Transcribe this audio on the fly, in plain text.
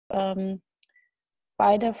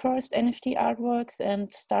buy their first NFT artworks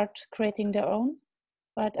and start creating their own.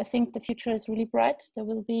 But I think the future is really bright. There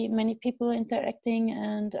will be many people interacting,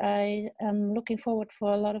 and I am looking forward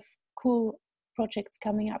for a lot of cool projects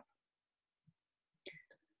coming up.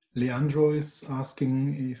 Leandro is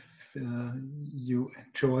asking if you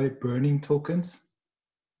enjoy burning tokens.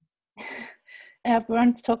 I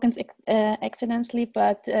burned tokens accidentally,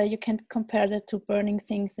 but you can't compare that to burning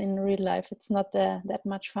things in real life. It's not that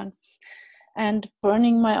much fun. And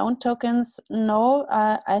burning my own tokens, no.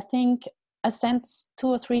 I think I sent 2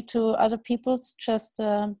 or 3 to other people's just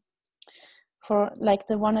for like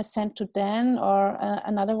the one I sent to Dan, or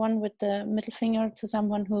another one with the middle finger to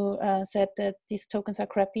someone who said that these tokens are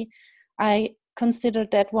crappy. I considered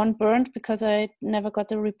that one burned because I never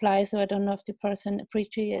got a reply, so I don't know if the person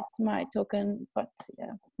appreciates my token, but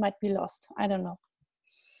yeah, it might be lost. I don't know.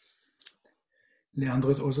 Leandro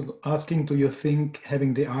is also asking, do you think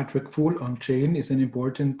having the artwork full on chain is an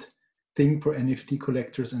important thing for NFT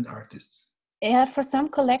collectors and artists? Yeah, for some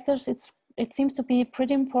collectors, it seems to be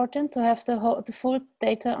pretty important to have the full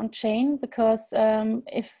data on chain, because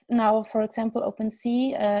if now, for example,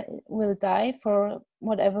 OpenSea will die for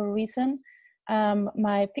whatever reason,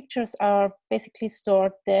 my pictures are basically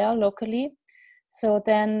stored there locally. So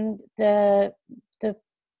then the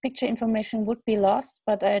picture information would be lost,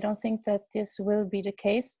 but I don't think that this will be the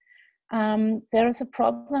case. There is a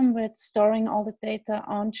problem with storing all the data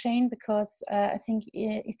on chain, because I think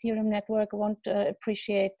Ethereum network won't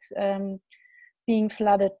appreciate being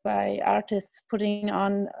flooded by artists putting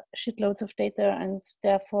on shitloads of data, and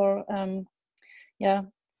therefore, yeah,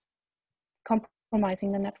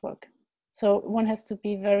 compromising the network. So one has to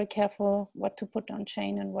be very careful what to put on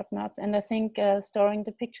chain and what not. And I think storing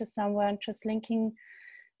the pictures somewhere and just linking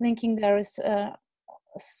there is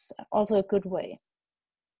also a good way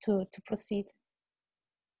to proceed.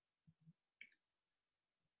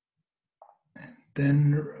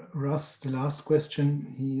 Then Russ, the last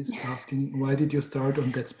question, he's asking, why did you start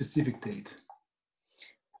on that specific date?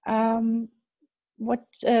 What,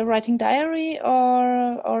 writing diary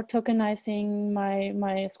or tokenizing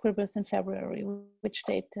my scribbles in February? Which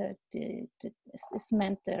date is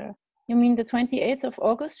meant there? You mean the 28th of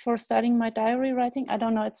August for starting my diary writing? I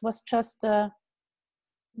don't know. It was just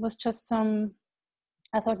some.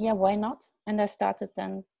 I thought, yeah, why not? And I started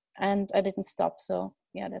then, and I didn't stop. So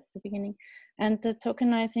yeah, that's the beginning. And the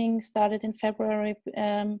tokenizing started in February.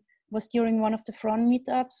 Was during one of the front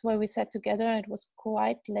meetups where we sat together. It was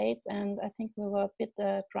quite late, and I think we were a bit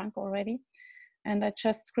drunk already. And I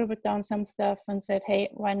just scribbled down some stuff and said, hey,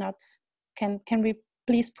 why not? Can we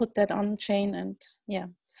please put that on chain? And yeah,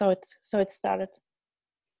 so it started.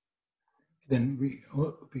 Then we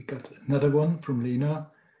got another one from Lena.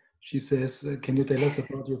 She says, can you tell us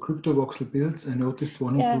about your crypto voxel builds? I noticed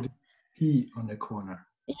one included P on the corner.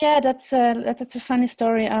 Yeah, that's a funny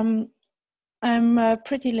story. I'm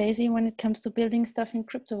pretty lazy when it comes to building stuff in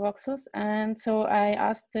crypto voxels, and so I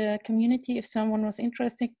asked the community if someone was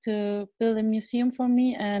interested to build a museum for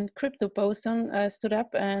me, and Crypto Boson stood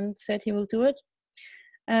up and said he will do it.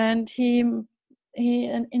 And he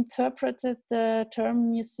interpreted the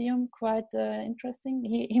term museum quite interesting.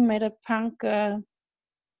 He made a punk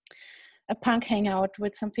hangout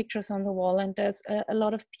with some pictures on the wall, and there's a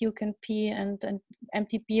lot of puke and pee and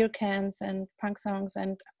empty beer cans and punk songs,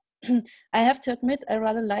 and I have to admit I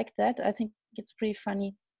rather like that. I think it's pretty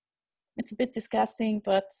funny. It's a bit disgusting,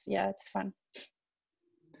 but yeah, it's fun.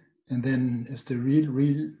 And then as the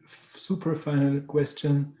real super final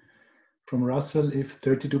question from Russell, if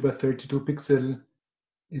 32 by 32 pixel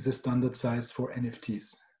is a standard size for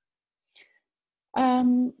NFTs.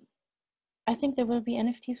 I think there will be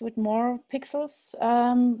NFTs with more pixels.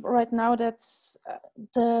 Right now, that's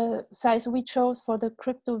the size we chose for the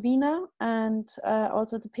Crypto Vina, and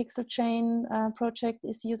also the Pixel Chain project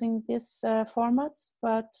is using this format,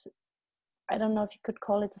 but I don't know if you could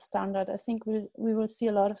call it a standard. I think we will see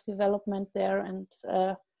a lot of development there, and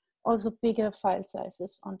also bigger file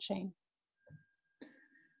sizes on chain.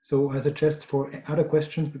 So I suggest for other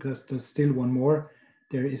questions, because there's still one more,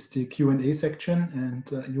 there is the Q&A section, and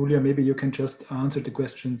Julia, maybe you can just answer the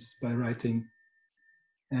questions by writing.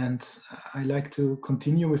 And I like to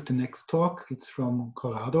continue with the next talk. It's from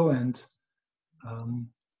Corrado, and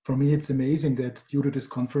for me, it's amazing that due to this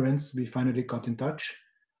conference, we finally got in touch.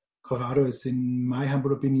 Corrado is, in my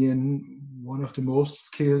humble opinion, one of the most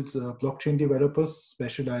skilled blockchain developers,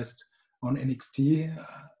 specialized on NXT,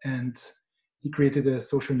 and he created a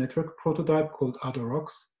social network prototype called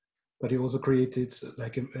Ardor.Rocks, but he also created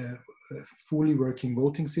like a fully working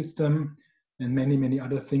voting system and many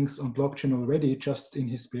other things on blockchain already, just in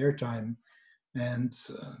his spare time. and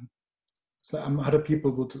some other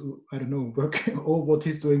people would, I don't know, work all what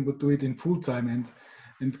he's doing, would do it in full time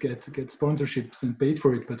and get sponsorships and paid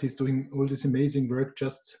for it. But he's doing all this amazing work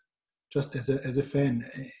just as a fan,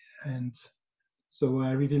 and so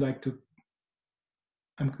I really like to.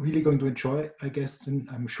 I'm really going to enjoy, I guess, and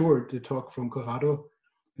I'm sure, the talk from Corrado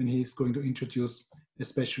when he's going to introduce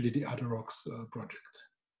especially the Ardor.Rocks project.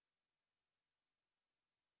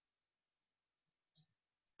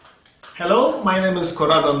 Hello, my name is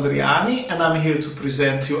Corrado Andriani and I'm here to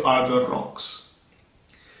present you Ardor.Rocks.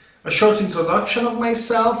 A short introduction of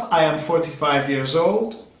myself. I am 45 years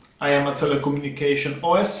old. I am a telecommunication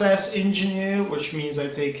OSS engineer, which means I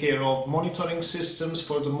take care of monitoring systems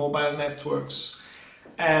for the mobile networks.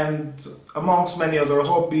 And amongst many other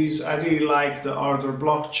hobbies, I really like the Ardor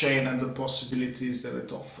blockchain and the possibilities that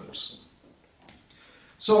it offers.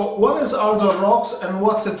 So what is Ardor.Rocks and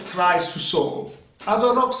what it tries to solve?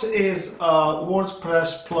 Ardor.Rocks is a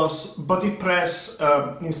WordPress plus BuddyPress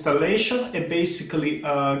installation. It basically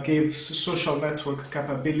gives social network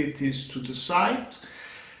capabilities to the site.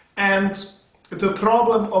 And the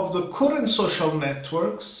problem of the current social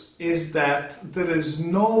networks is that there is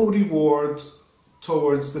no reward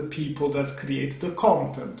towards the people that create the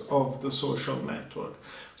content of the social network.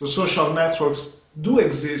 The social networks do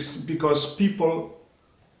exist because people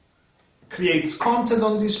create content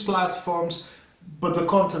on these platforms, but the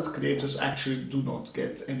content creators actually do not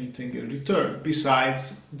get anything in return.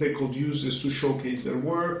 Besides, they could use this to showcase their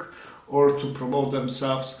work or to promote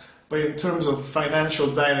themselves. But in terms of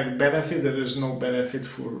financial direct benefit, there is no benefit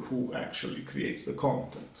for who actually creates the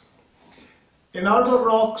content. In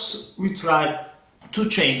Ardor.Rocks, we try to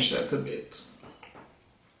change that a bit.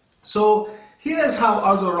 So here is how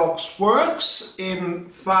Ardor.Rocks works in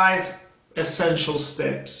 5 essential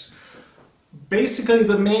steps. Basically,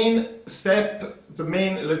 the main step,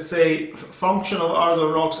 let's say, function of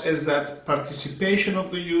Ardor.Rocks is that participation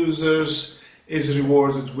of the users is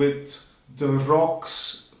rewarded with the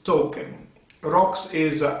Rocks token. Rocks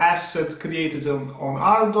is an asset created on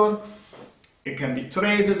Ardor. It can be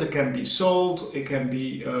traded, it can be sold, it can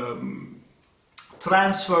be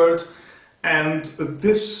transferred, and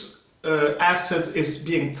this asset is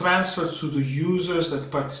being transferred to the users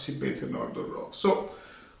that participate in Ardor.Rocks. So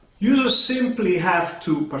users simply have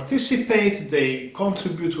to participate, they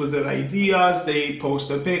contribute with their ideas, they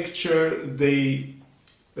post a picture, they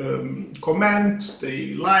comment,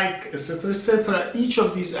 they like, etc., etc. Each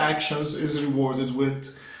of these actions is rewarded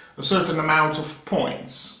with a certain amount of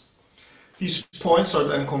points. These points are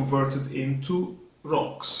then converted into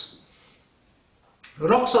rocks.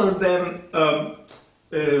 Rocks are then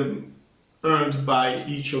earned by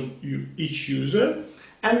each user,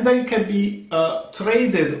 and they can be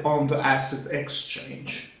traded on the asset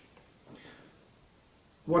exchange.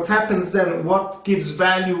 What happens then, what gives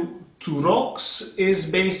value to rocks is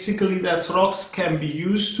basically that rocks can be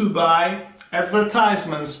used to buy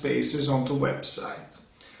advertisement spaces on the website.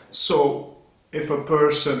 So if a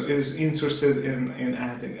person is interested in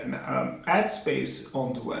adding an ad space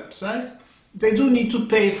on the website, they do need to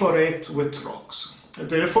pay for it with rocks.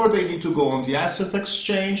 Therefore, they need to go on the asset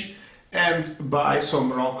exchange and buy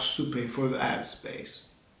some rocks to pay for the ad space.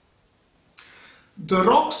 The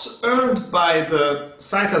rocks earned by the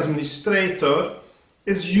site administrator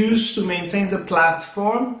is used to maintain the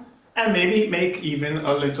platform and maybe make even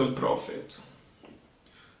a little profit.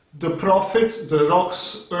 The profit, the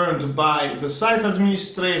rocks earned by the site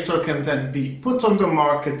administrator, can then be put on the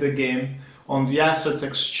market again on the asset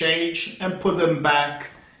exchange and put them back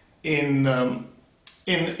on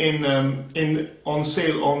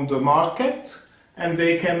sale on the market, and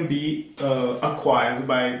they can be acquired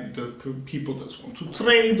by the people that want to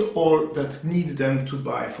trade or that need them to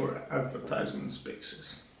buy for advertisement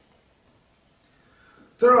spaces.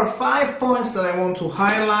 There are 5 points that I want to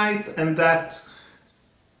highlight and that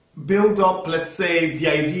build up, let's say, the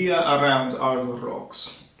idea around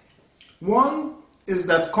Ardor.Rocks. One is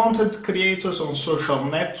that content creators on social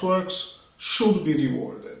networks should be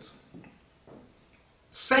rewarded.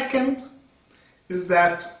 Second is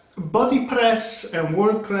that BuddyPress and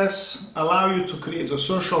WordPress allow you to create the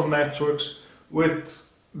social networks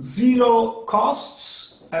with 0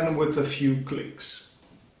 costs and with a few clicks.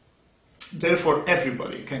 Therefore,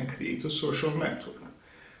 everybody can create a social network.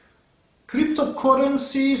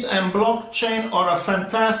 Cryptocurrencies and blockchain are a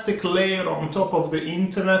fantastic layer on top of the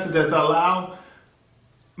internet that allow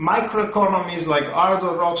microeconomies like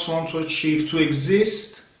Ardor.Rocks want to achieve to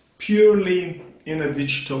exist purely in a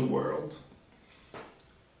digital world.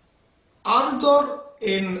 Ardor,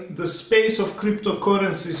 in the space of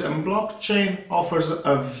cryptocurrencies and blockchain, offers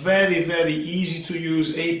a very, very easy to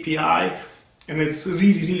use API and it's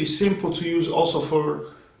really, really simple to use also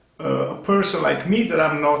for a person like me that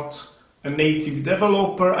I'm not a native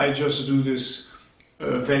developer. I just do this in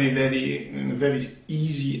a very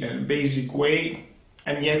easy and basic way,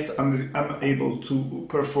 and yet I'm able to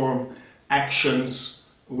perform actions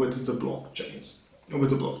with the blockchain.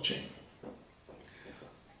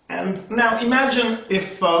 And now imagine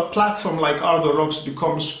if a platform like Ardor.Rocks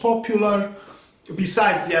becomes popular.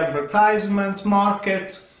 Besides the advertisement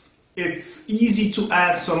market, it's easy to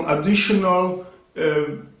add some additional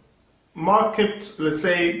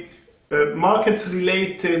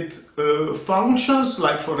market-related functions,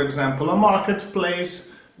 like for example a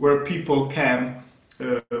marketplace where people can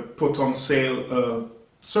put on sale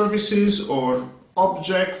services or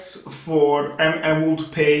objects and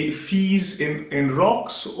would pay fees in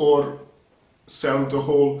rocks or sell the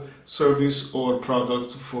whole service or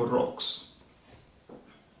product for rocks.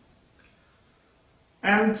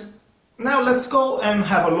 And now let's go and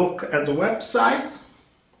have a look at the website.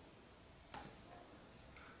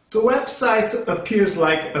 The website appears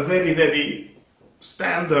like a very, very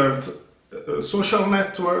standard social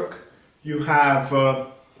network. You have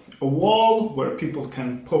a wall where people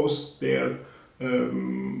can post their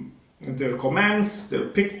comments, their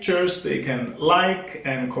pictures. They can like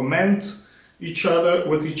and comment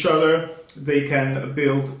with each other. They can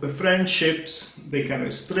build friendships. They can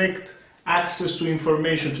restrict access to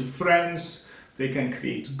information to friends. They can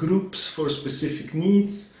create groups for specific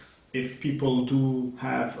needs. If people do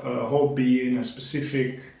have a hobby in a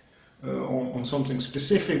specific, on something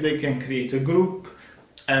specific, they can create a group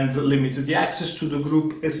and limit the access to the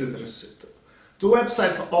group, etc., etc. The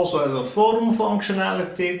website also has a forum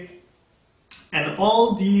functionality, and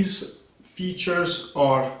all these features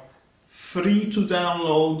are free to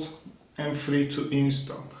download and free to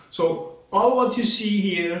install. So all what you see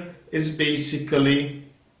here is basically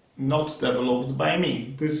not developed by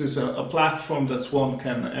me. This is a platform that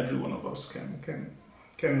every one of us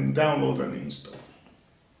can download and install.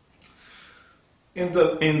 In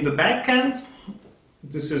the backend,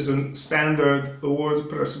 this is a standard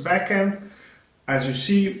WordPress backend. As you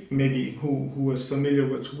see, maybe who is familiar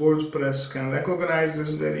with WordPress can recognize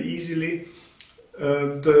this very easily.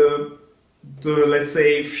 The let's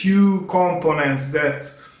say few components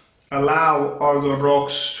that allow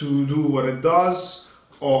Ardor.Rocks to do what it does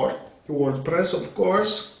are WordPress, of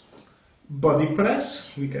course,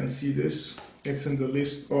 BuddyPress, we can see this, it's in the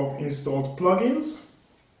list of installed plugins.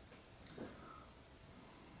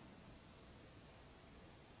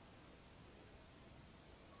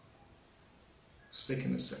 It's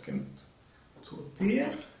taking a second to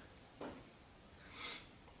appear.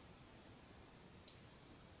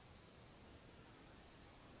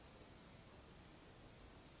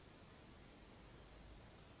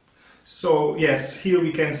 So yes, here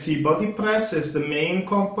we can see BuddyPress is the main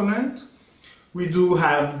component. We do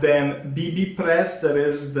have then BBPress, that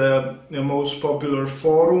is the most popular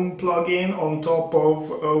forum plugin on top of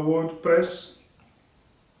WordPress.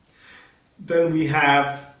 Then we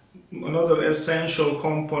have another essential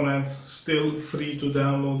component, still free to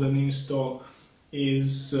download and install,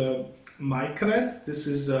 is MyCred. This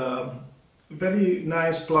is a very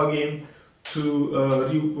nice plugin to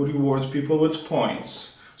reward people with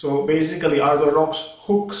points. So basically Ardor.Rocks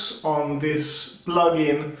hooks on this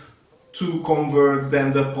plugin to convert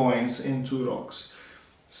then the points into rocks.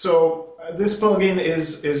 So this plugin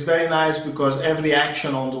is very nice because every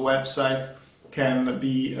action on the website can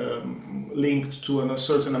be linked to a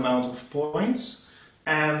certain amount of points,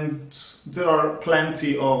 and there are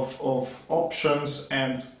plenty of options,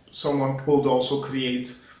 and someone could also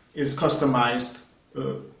create is customized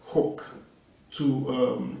hook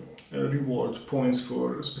to reward points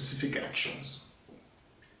for specific actions.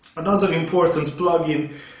 Another important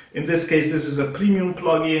plugin, in this case this is a premium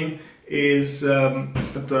plugin, is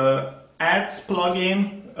the ads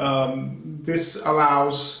plugin. This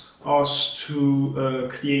allows us to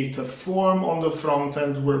create a form on the front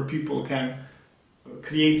end where people can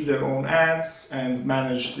create their own ads and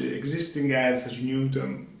manage the existing ads, renew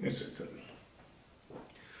them, etc.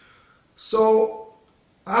 So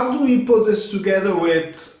how do we put this together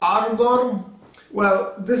with Ardor?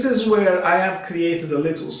 Well, this is where I have created a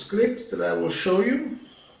little script that I will show you.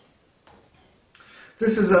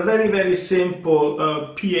 This is a very, very simple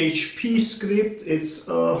PHP script. It's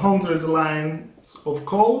 100 lines of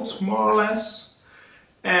code, more or less.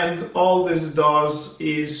 And all this does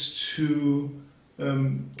is to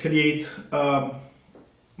create a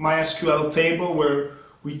MySQL table where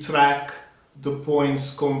we track the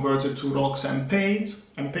points converted to rocks and paid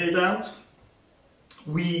out.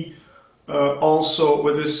 We also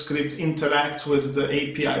with this script interact with the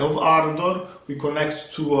API of Ardor. We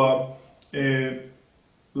connect to a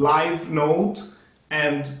live node,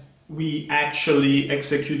 and we actually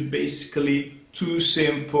execute basically two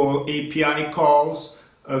simple API calls.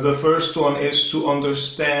 The first one is to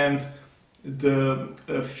understand the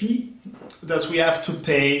fee that we have to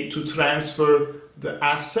pay to transfer the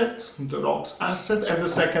asset, the rocks asset, and the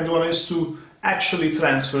second one is to actually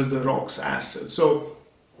transfer the rocks asset. So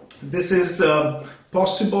this is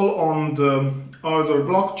possible on the Ardor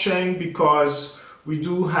blockchain because we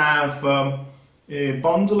do have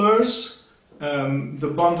bundlers.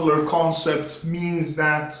 The bundler concept means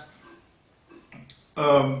that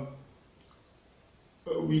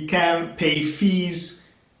we can pay fees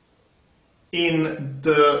in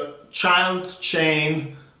the child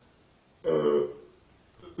chain,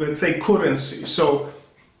 let's say, currency. So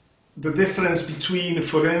the difference between,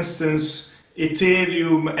 for instance,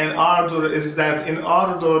 Ethereum and Ardor is that in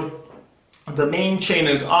Ardor, the main chain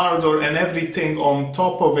is Ardor, and everything on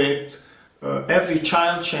top of it, every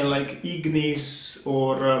child chain like Ignis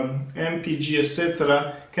or MPG,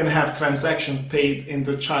 etc., can have transaction paid in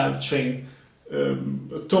the child chain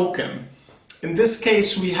token. In this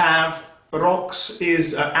case, we have Rocks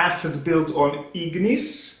is an asset built on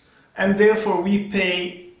Ignis, and therefore we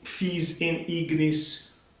pay fees in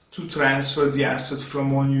Ignis to transfer the asset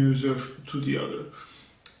from one user to the other.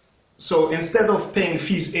 So instead of paying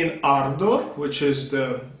fees in Ardor, which is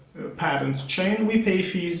the parent chain, we pay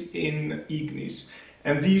fees in Ignis.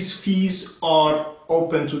 And these fees are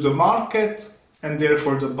open to the market, and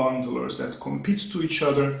therefore the bundlers that compete to each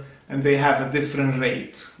other, and they have a different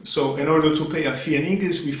rate. So in order to pay a fee in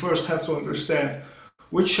Ignis, we first have to understand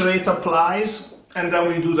which rate applies, and then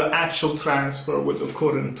we do the actual transfer with the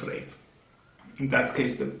current rate. In that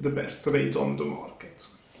case, the best rate on the market.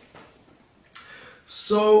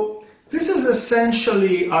 So this is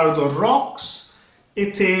essentially Ardor.Rocks.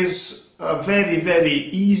 It is a very, very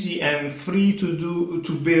easy and free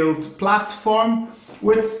to build platform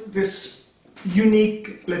with this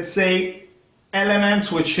unique, let's say,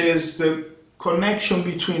 element, which is the connection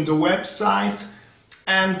between the website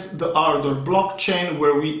and the Ardor blockchain,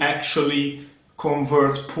 where we actually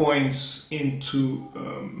convert points into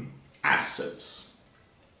assets.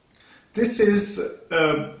 This is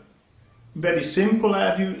very simple,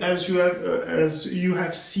 as you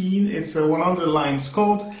have seen. It's a 100 lines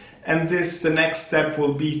code, and the next step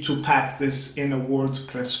will be to pack this in a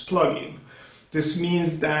WordPress plugin. This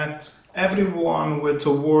means that everyone with a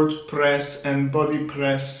WordPress and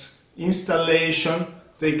BodyPress installation,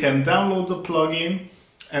 they can download the plugin,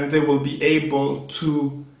 and they will be able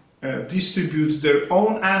to distribute their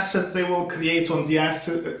own assets they will create on the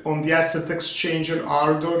asset exchange in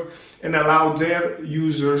Ardor, and allow their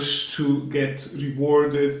users to get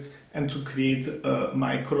rewarded and to create a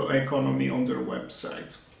microeconomy on their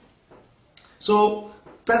website. So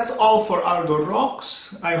that's all for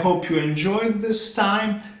Ardor.Rocks. I hope you enjoyed this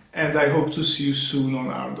time, and I hope to see you soon on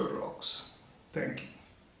Ardor.Rocks. Thank you.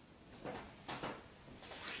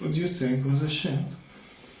 What do you think? Was it shit?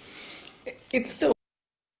 It's still.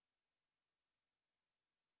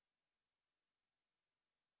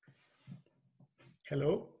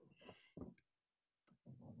 Hello?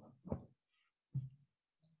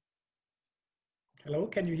 Hello,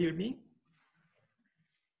 can you hear me?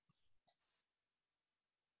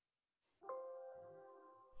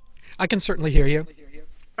 I can certainly hear you.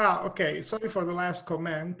 Ah, okay. Sorry for the last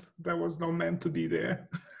comment. That was not meant to be there.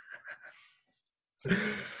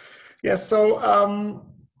 Yeah. So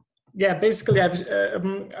yeah, basically,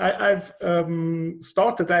 I've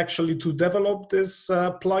started actually to develop this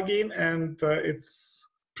plugin, and it's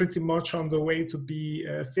pretty much on the way to be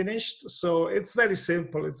finished. So it's very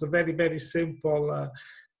simple. It's a very, very simple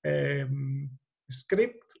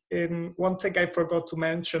script. And one thing I forgot to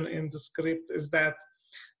mention in the script is that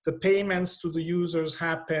the payments to the users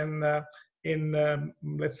happen in,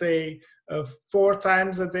 let's say, 4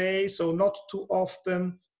 times a day. So not too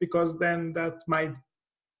often, because then that might,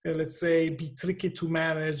 let's say, be tricky to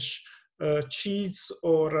manage cheats,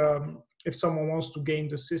 or if someone wants to game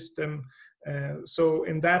the system. So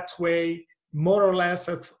in that way, more or less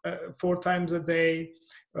at 4 times a day,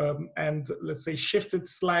 and let's say shifted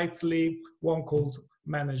slightly, one could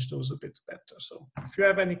manage those a bit better. So if you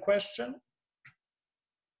have any question.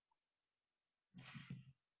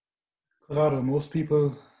 Corrado, most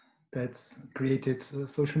people that created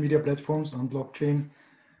social media platforms on blockchain,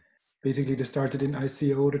 basically they started in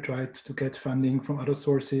ICO, they tried to get funding from other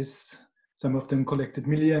sources. Some of them collected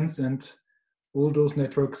millions, and all those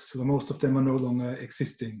networks, well, most of them are no longer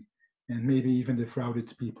existing, and maybe even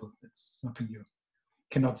defrauded people. That's something you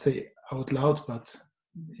cannot say out loud, but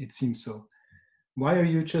it seems so. Why are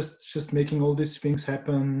you just making all these things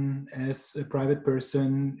happen as a private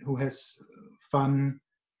person who has fun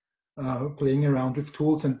playing around with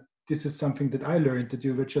tools? And this is something that I learned, that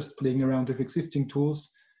you were just playing around with existing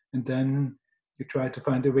tools, and then you try to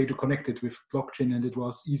find a way to connect it with blockchain, and it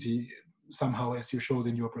was easy somehow, as you showed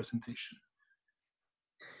in your presentation.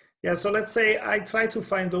 Yeah, so let's say I try to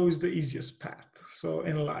find always the easiest path. So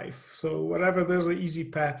in life, so wherever there's an easy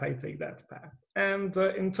path, I take that path. And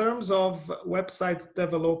in terms of website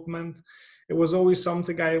development, it was always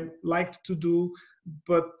something I liked to do,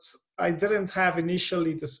 but I didn't have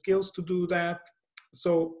initially the skills to do that.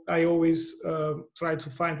 So I always try to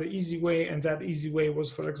find the easy way, and that easy way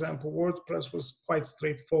was, for example, WordPress was quite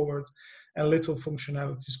straightforward, and little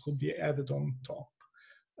functionalities could be added on top.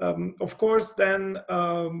 Of course, then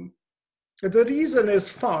the reason is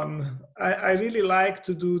fun. I really like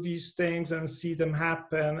to do these things and see them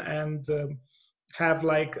happen, and have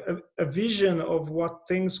like a vision of what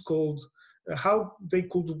things could, how they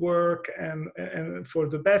could work, and for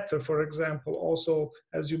the better. For example, also,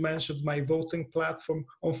 as you mentioned, my voting platform,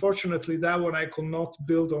 unfortunately, that one I could not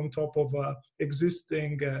build on top of a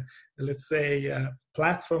existing, let's say,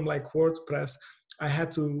 platform like WordPress. I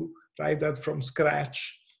had to write that from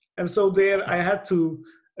scratch. And so there I had to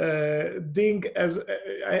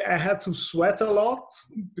I had to sweat a lot,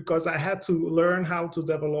 because I had to learn how to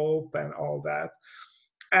develop and all that.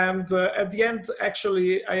 And at the end,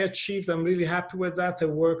 actually, I achieved. I'm really happy with that. It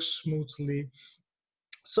works smoothly.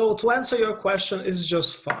 So to answer your question, it's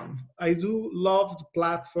just fun. I do love the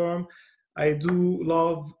platform. I do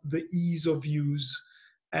love the ease of use.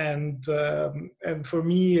 And for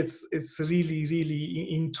me, it's really,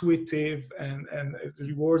 really intuitive, and it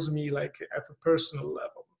rewards me like at a personal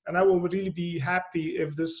level. And I will really be happy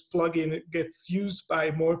if this plugin gets used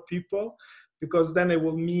by more people, because then it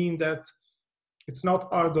will mean that it's not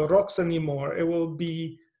Ardor.Rocks anymore. It will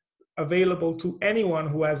be available to anyone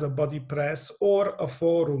who has a body press or a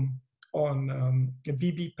forum on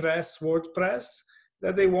BB Press, WordPress,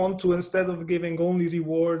 that they want to, instead of giving only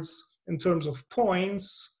rewards in terms of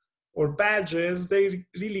points or badges, they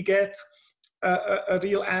really get a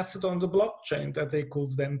real asset on the blockchain that they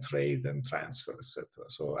could then trade and transfer, etc.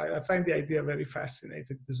 So I find the idea very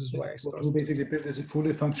fascinating. This is why I started. What we basically built is a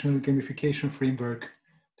fully functional gamification framework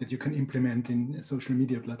that you can implement in social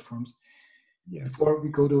media platforms. Yes. Before we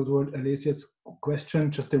go to Alessia's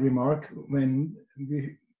question, just a remark. When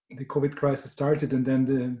the COVID crisis started, and then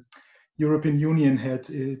the European Union had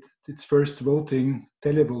its first voting,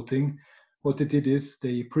 televoting, what they did is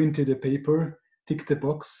they printed a paper, ticked a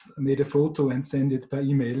box, made a photo, and sent it by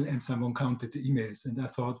email, and someone counted the emails. And I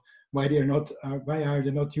thought, why are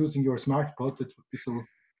they not using your smart bot? That would be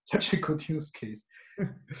such a good use case.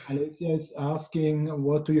 Alessia is asking,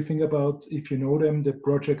 what do you think about, if you know them, the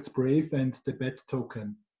projects Brave and the BET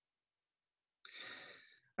token?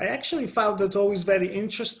 I actually found it always very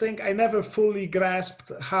interesting. I never fully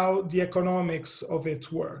grasped how the economics of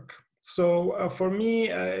it work. So for me,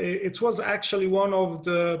 it was actually one of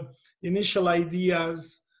the initial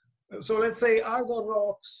ideas. So let's say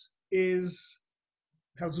Ardor.Rocks is,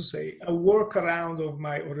 how to say, a workaround of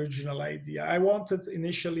my original idea. I wanted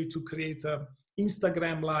initially to create an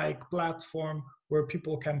Instagram-like platform where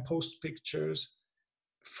people can post pictures,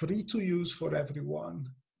 free to use for everyone.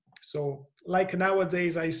 So like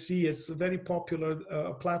nowadays, I see it's a very popular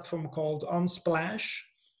platform called Unsplash.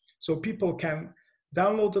 So people can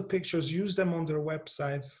download the pictures, use them on their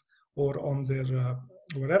websites or on their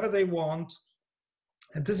wherever they want.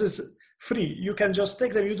 And this is free. You can just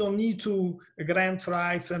take them. You don't need to grant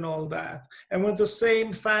rights and all that. And with the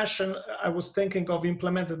same fashion, I was thinking of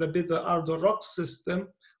implementing a bit the Ardor.Rocks system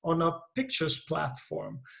on a pictures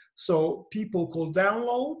platform. So people could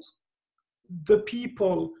download. The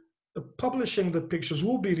people publishing the pictures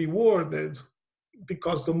will be rewarded,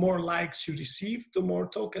 because the more likes you receive, the more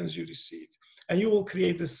tokens you receive. And you will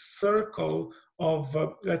create a circle of,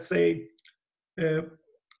 let's say,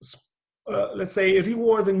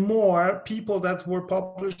 rewarding more people that were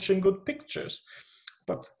publishing good pictures.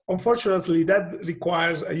 But unfortunately, that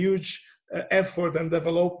requires a huge effort and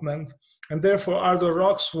development. And therefore,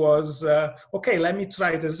 Ardor.Rocks was, okay, let me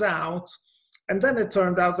try this out. And then it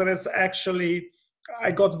turned out that it's actually,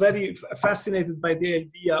 I got very fascinated by the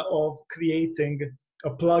idea of creating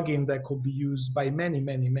a plugin that could be used by many,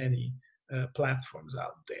 many, many platforms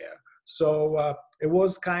out there. So it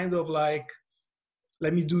was kind of like,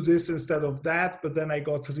 let me do this instead of that. But then I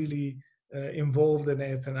got really involved in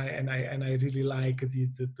it, and I really like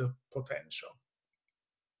the potential.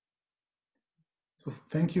 So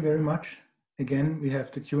thank you very much. Again, we have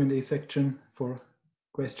the Q&A section for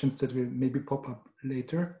questions that will maybe pop up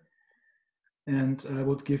later. And I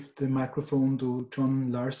would give the microphone to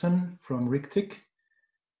John Larsson from Cryptic.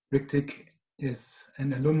 Cryptic is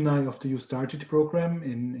an alumni of the You Started program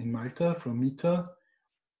in Malta from MITA.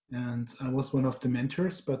 And I was one of the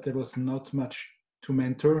mentors, but there was not much to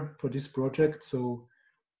mentor for this project. So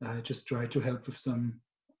I just tried to help with some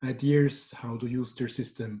ideas how to use their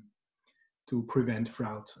system to prevent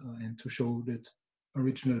fraud and to show that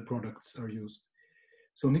original products are used.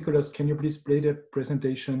 So Nicholas, can you please play the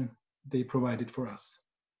presentation they provided for us?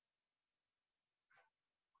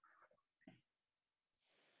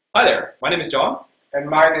 Hi there, my name is John. And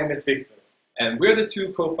my name is Victor. And we're the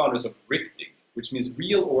two co-founders of Cryptic, which means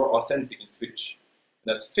real or authentic in Swedish.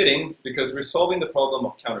 And that's fitting because we're solving the problem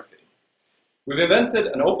of counterfeiting. We've invented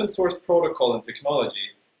an open source protocol and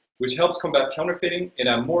technology which helps combat counterfeiting in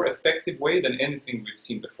a more effective way than anything we've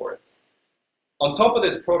seen before it. On top of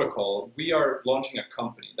this protocol, we are launching a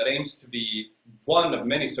company that aims to be one of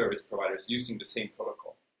many service providers using the same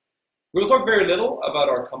protocol. We will talk very little about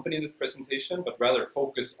our company in this presentation, but rather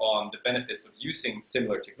focus on the benefits of using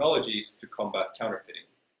similar technologies to combat counterfeiting.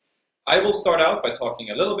 I will start out by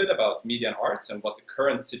talking a little bit about media and arts and what the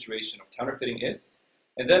current situation of counterfeiting is,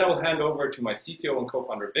 and then I will hand over to my CTO and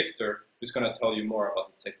co-founder Victor, who's going to tell you more about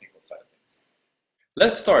the technical side of things.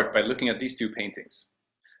 Let's start by looking at these two paintings.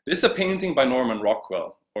 This is a painting by Norman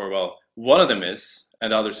Rockwell, or well, one of them is,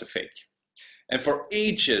 and the others are fake. And for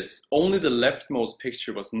ages, only the leftmost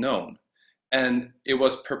picture was known. And it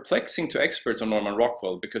was perplexing to experts on Norman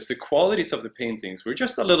Rockwell because the qualities of the paintings were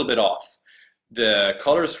just a little bit off. The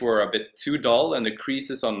colors were a bit too dull and the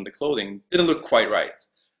creases on the clothing didn't look quite right.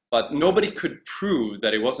 But nobody could prove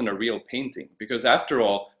that it wasn't a real painting because after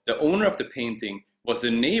all, the owner of the painting was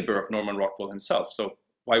the neighbor of Norman Rockwell himself, so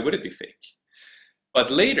why would it be fake?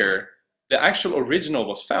 But later, the actual original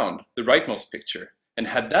was found, the rightmost picture, and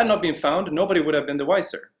had that not been found, nobody would have been the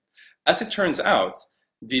wiser. As it turns out,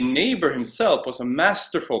 the neighbor himself was a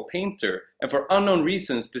masterful painter and for unknown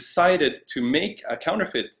reasons decided to make a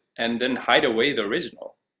counterfeit and then hide away the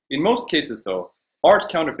original. In most cases though, art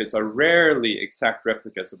counterfeits are rarely exact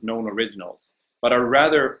replicas of known originals, but are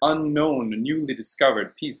rather unknown, newly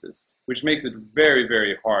discovered pieces, which makes it very,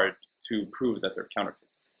 very hard to prove that they're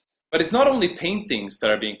counterfeits. But it's not only paintings that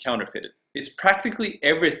are being counterfeited, it's practically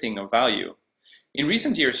everything of value. In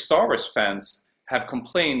recent years, Star Wars fans have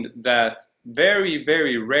complained that very,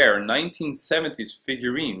 very rare 1970s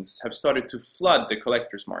figurines have started to flood the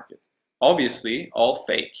collector's market. Obviously, all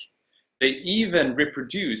fake. They even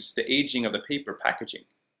reproduce the aging of the paper packaging.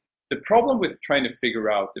 The problem with trying to figure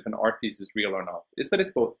out if an art piece is real or not is that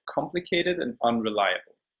it's both complicated and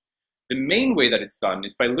unreliable. The main way that it's done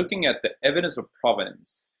is by looking at the evidence of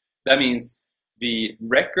provenance. That means the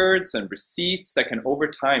records and receipts that can over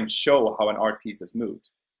time show how an art piece has moved.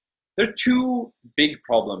 There are two big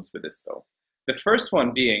problems with this though. The first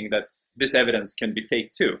one being that this evidence can be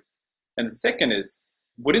fake too. And the second is,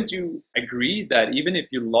 wouldn't you agree that even if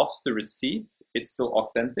you lost the receipt, it's still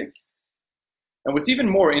authentic? And what's even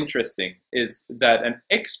more interesting is that an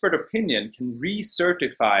expert opinion can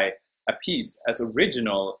recertify a piece as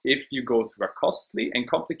original if you go through a costly and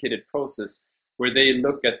complicated process where they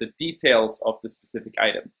look at the details of the specific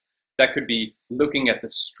item. That could be looking at the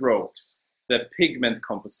strokes, the pigment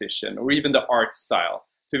composition, or even the art style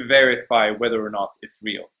to verify whether or not it's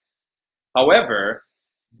real. However,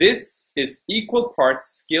 this is equal parts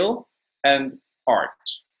skill and art,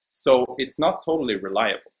 so it's not totally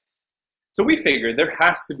reliable. So we figured there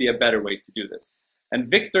has to be a better way to do this. And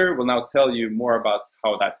Victor will now tell you more about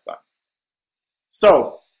how that's done.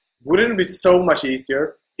 So, wouldn't it be so much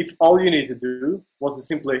easier if all you need to do was to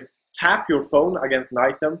simply tap your phone against an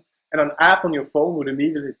item and an app on your phone would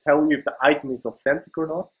immediately tell you if the item is authentic or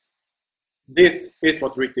not? This is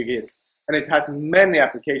what Cryptic is, and it has many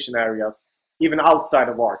application areas, even outside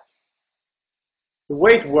of art. The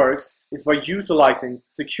way it works is by utilizing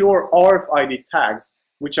secure RFID tags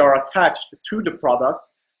which are attached to the product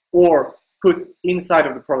or put inside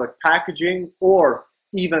of the product packaging or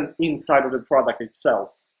even inside of the product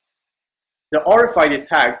itself. The RFID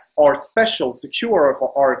tags are special secure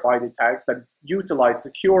RFID tags that utilize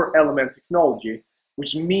secure element technology,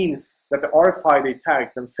 which means that the RFID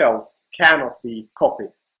tags themselves cannot be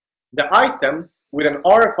copied. The item with an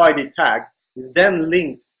RFID tag is then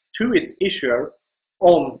linked to its issuer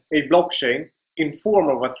on a blockchain in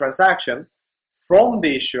form of a transaction from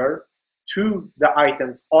the issuer to the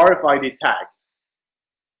item's RFID tag.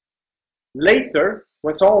 Later,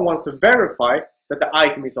 when someone wants to verify that the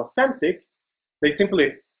item is authentic, they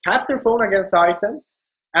simply tap their phone against the item,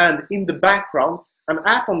 and in the background, an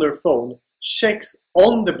app on their phone checks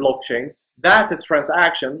on the blockchain that the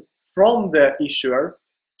transaction from the issuer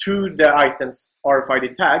to the item's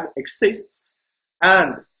RFID tag exists,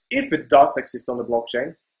 and if it does exist on the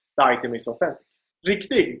blockchain, the item is authentic.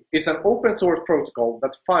 Riktig is an open source protocol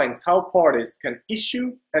that defines how parties can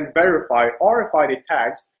issue and verify RFID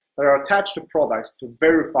tags that are attached to products to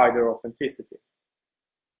verify their authenticity.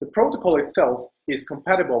 The protocol itself is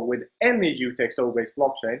compatible with any UTXO-based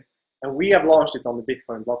blockchain, and we have launched it on the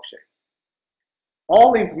Bitcoin blockchain.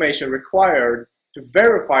 All information required to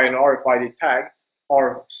verify an RFID tag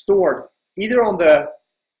are stored either on the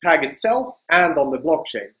tag itself and on the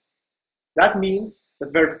blockchain. That means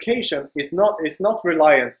that verification is not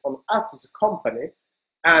reliant on us as a company,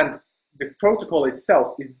 and the protocol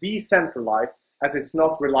itself is decentralized as it's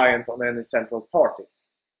not reliant on any central party.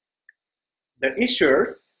 The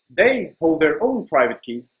issuers, they hold their own private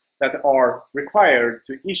keys that are required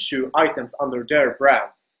to issue items under their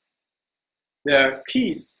brand. The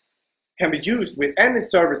keys can be used with any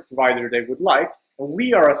service provider they would like, and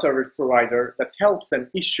we are a service provider that helps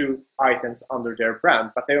them issue items under their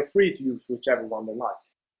brand, but they are free to use whichever one they like.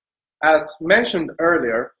 As mentioned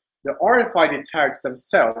earlier, the RFID tags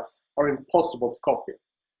themselves are impossible to copy.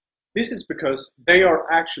 This is because they are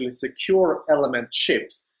actually secure element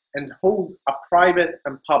chips and hold a private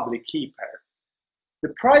and public key pair.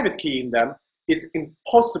 The private key in them is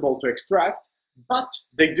impossible to extract, but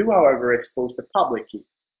they do, however, expose the public key.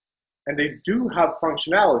 And they do have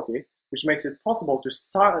functionality which makes it possible to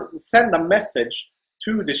send a message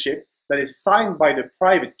to the chip that is signed by the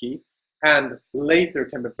private key and later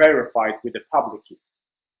can be verified with the public key.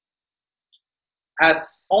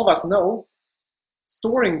 As all of us know,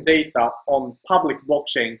 storing data on public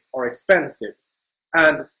blockchains are expensive,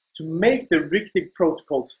 and to make the Riktig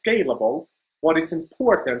protocol scalable, what is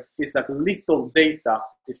important is that little data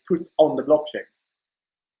is put on the blockchain.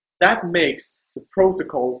 That makes the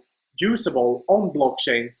protocol usable on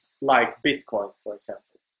blockchains like Bitcoin, for example.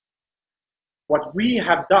 What we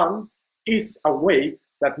have done is a way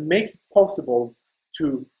that makes it possible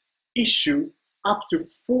to issue up to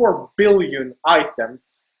 4 billion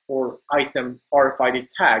items or item RFID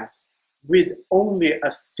tags with only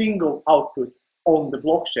a single output on the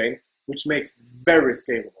blockchain, which makes it very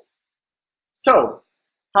scalable. So,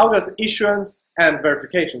 how does issuance and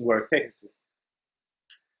verification work technically?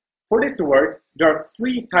 For this to work, there are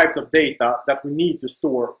 3 types of data that we need to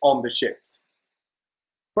store on the chips.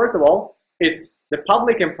 First of all, it's the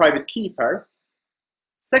public and private key pair.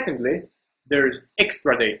 Secondly, there is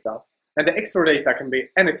extra data. And the extra data can be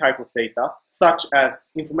any type of data, such as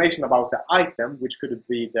information about the item, which could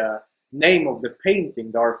be the name of the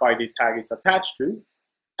painting the RFID tag is attached to.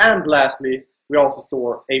 And lastly, we also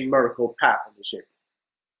store a Merkle path on the chip.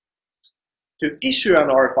 To issue an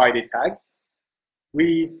RFID tag,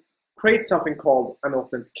 we create something called an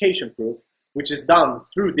authentication proof, which is done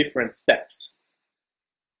through different steps.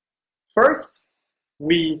 First,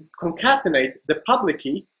 we concatenate the public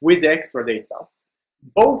key with the extra data.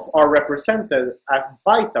 Both are represented as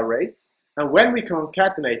byte arrays, and when we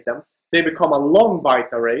concatenate them, they become a long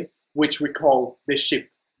byte array, which we call the chip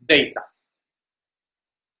data.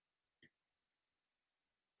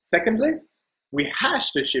 Secondly, we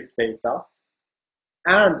hash the chip data,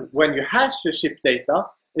 and when you hash the chip data,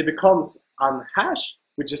 it becomes a hash,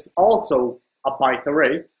 which is also a byte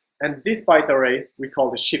array, and this byte array we call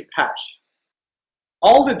the chip hash.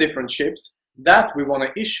 All the different chips that we want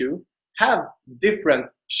to issue have different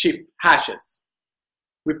chip hashes.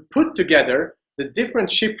 We put together the different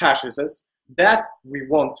chip hashes that we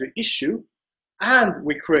want to issue, and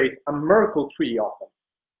we create a Merkle tree of them.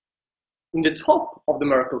 In the top of the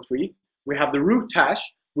Merkle tree, we have the root hash,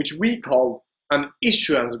 which we call an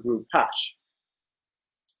issuance group hash.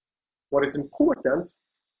 What is important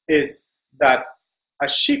is that a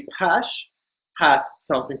chip hash has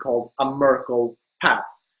something called a Merkle path,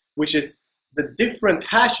 which is the different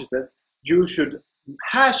hashes you should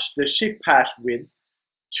hash the chip hash with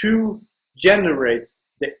to generate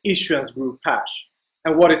the issuance group hash.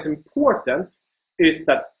 And what is important is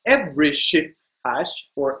that every chip hash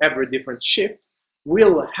or every different chip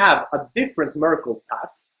will have a different Merkle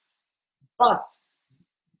path, but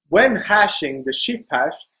when hashing the chip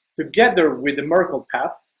hash together with the Merkle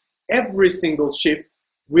path, every single chip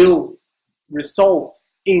will result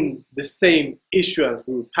in the same issuance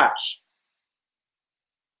group hash.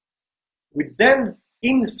 We then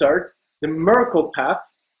insert the Merkle path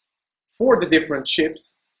for the different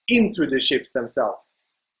chips into the chips themselves.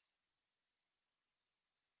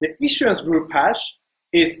 The issuance group hash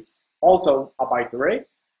is also a byte array,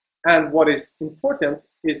 and what is important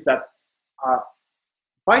is that a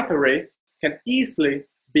byte array can easily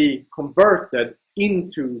be converted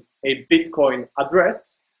into a Bitcoin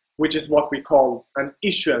address, which is what we call an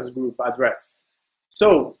issuance group address.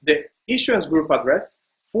 So the issuance group address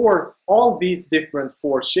for all these different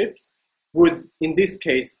 4 chips would, in this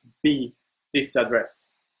case, be this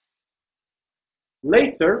address.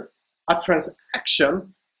 Later, a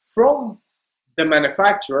transaction from the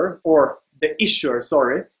manufacturer, or the issuer,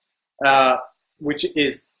 sorry, which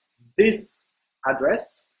is this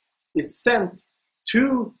address, is sent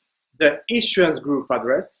to the issuance group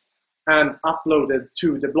address and uploaded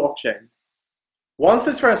to the blockchain. Once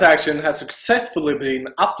the transaction has successfully been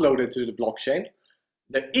uploaded to the blockchain,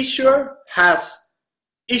 the issuer has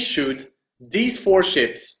issued these 4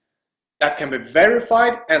 chips that can be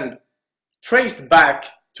verified and traced back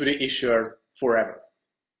to the issuer forever.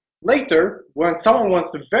 Later, when someone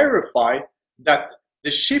wants to verify that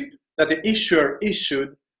the chip that the issuer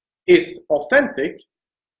issued is authentic,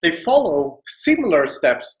 they follow similar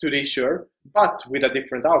steps to the issuer, but with a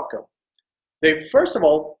different outcome. They first of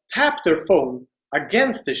all tap their phone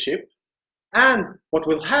against the chip, and what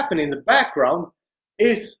will happen in the background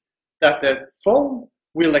is that the phone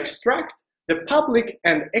will extract the public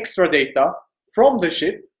and extra data from the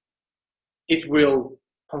chip. It will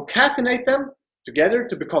concatenate them together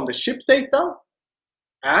to become the chip data,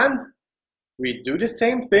 and we do the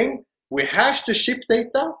same thing. We hash the chip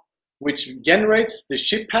data, which generates the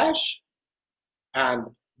chip hash, and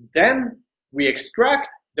then we extract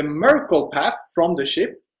the Merkle path from the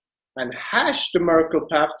chip and hash the Merkle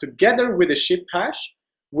path together with the chip hash,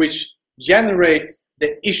 which generates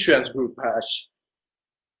the issuance group hash.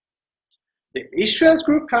 The issuance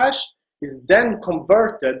group hash is then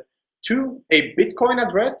converted to a Bitcoin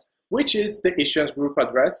address, which is the issuance group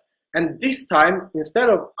address, and this time, instead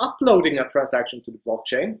of uploading a transaction to the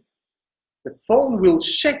blockchain, the phone will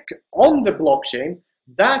check on the blockchain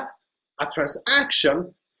that a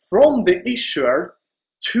transaction from the issuer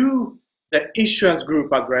to the issuance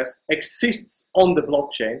group address exists on the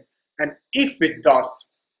blockchain, and if it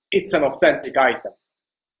does, it's an authentic item.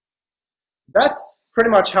 That's pretty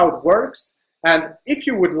much how it works, and if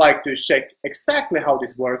you would like to check exactly how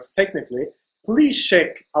this works technically, please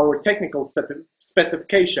check our technical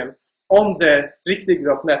specification on the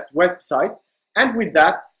Riktig.net website. And with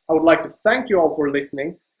that, I would like to thank you all for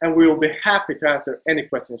listening, and we will be happy to answer any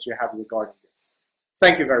questions you have regarding this.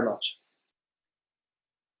 Thank you very much.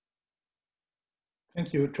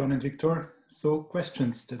 Thank you, John and Victor. So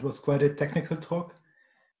questions, that was quite a technical talk.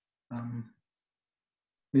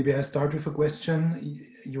 Maybe I start with a question.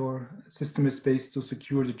 Your system is based to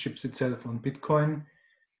secure the chips itself on Bitcoin.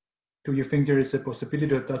 Do you think there is a possibility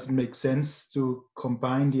that it doesn't make sense to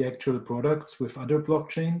combine the actual products with other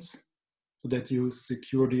blockchains so that you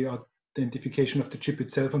secure the authentication of the chip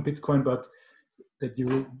itself on Bitcoin, but that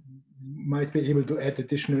you might be able to add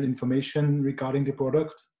additional information regarding the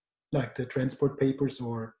product, like the transport papers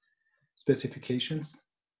or specifications?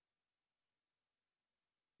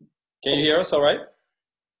 Can you hear us all right?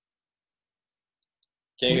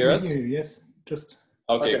 Can you hear us? Yes, just.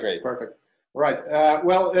 Okay, great. Perfect. Right.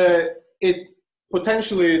 It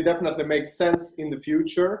potentially definitely makes sense in the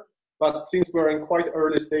future, but since we're in quite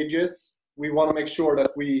early stages, we want to make sure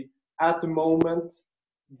that we, at the moment,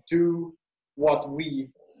 do what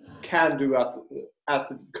we can do at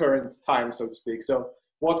the current time, so to speak. So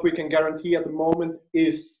what we can guarantee at the moment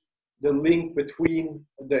is the link between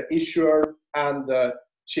the issuer and the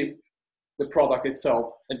chip, the product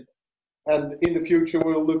itself. And in the future,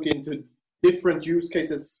 we'll look into different use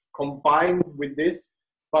cases combined with this.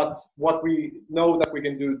 But what we know that we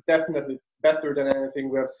can do definitely better than anything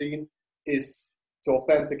we have seen is to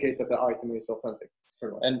authenticate that the item is authentic.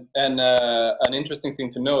 And an interesting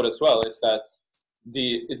thing to note as well is that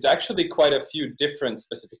it's actually quite a few different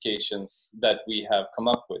specifications that we have come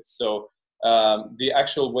up with. So the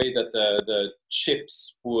actual way that the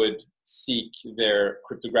chips would seek their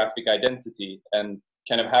cryptographic identity and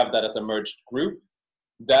kind of have that as a merged group,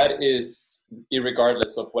 that is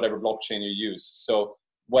irregardless of whatever blockchain you use. So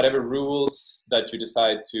whatever rules that you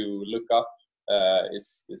decide to look up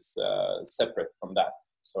is separate from that.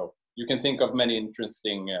 So you can think of many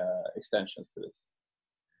interesting extensions to this.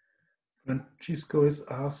 Francisco is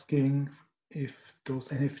asking if those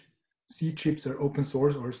NFC chips are open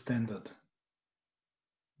source or standard.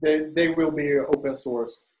 They will be open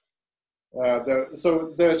source.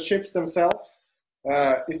 So the chips themselves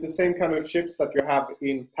is the same kind of chips that you have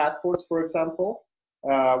in passports, for example,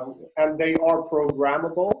 and they are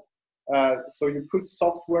programmable. So you put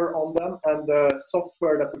software on them, and the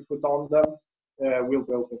software that we put on them will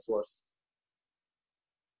be open source.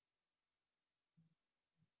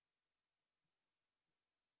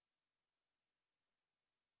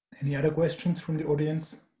 Any other questions from the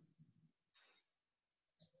audience?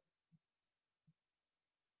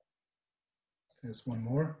 There's one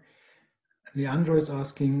more. Leandro is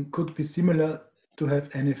asking, could it be similar to have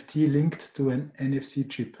NFT linked to an NFC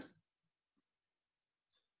chip?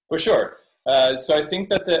 For sure. So I think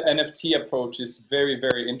that the NFT approach is very,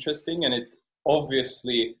 very interesting, and it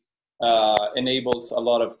obviously enables a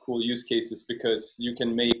lot of cool use cases because you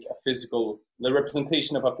can make the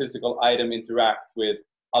representation of a physical item interact with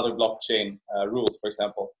other blockchain rules, for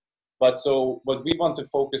example. But so what we want to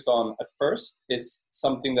focus on at first is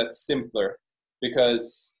something that's simpler,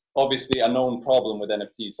 because obviously a known problem with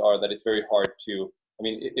NFTs are that it's very hard to, I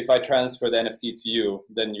mean, if I transfer the NFT to you,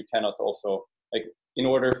 then you cannot also, like, in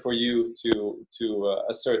order for you to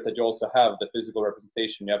assert that you also have the physical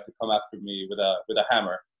representation, you have to come after me with a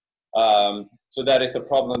hammer. So that is a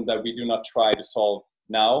problem that we do not try to solve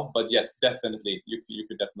now, but yes, definitely, you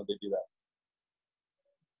could definitely do that.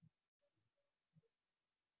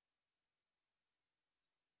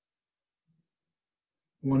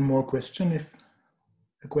 One more question, if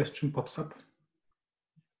a question pops up.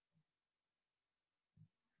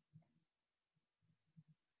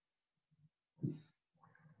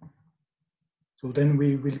 So then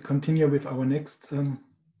we will continue with our next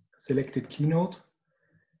selected keynote.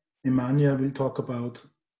 Nemanja will talk about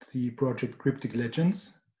the project Cryptic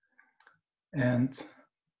Legends, and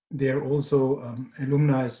they're also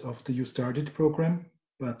alumni of the You Started program,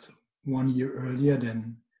 but 1 year earlier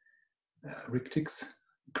than Rictic's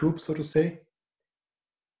group, so to say.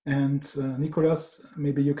 And Nicolas,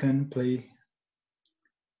 maybe you can play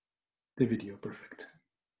the video. Perfect.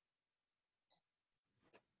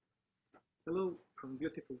 Hello from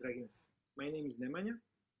beautiful Dragonets. My name is Nemanja,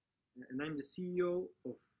 and I'm the CEO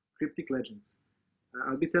of Cryptic Legends.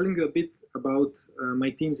 I'll be telling you a bit about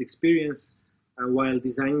my team's experience while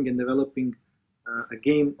designing and developing a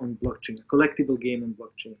game on blockchain, a collectible game on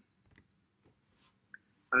blockchain.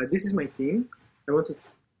 This is my team. I want to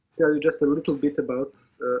tell you just a little bit about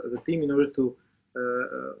the team in order to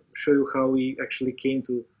show you how we actually came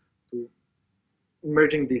to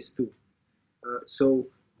merging these two.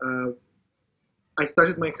 I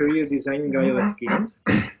started my career designing iOS games.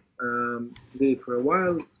 Did it for a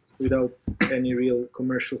while without any real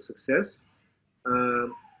commercial success.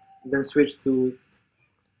 Then switched to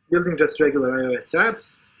building just regular iOS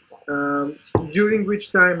apps, during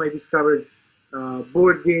which time I discovered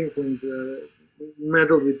board games and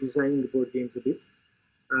meddled with designing the board games a bit.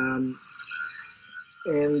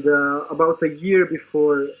 About a year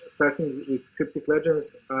before starting with Cryptic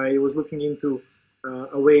Legends, I was looking into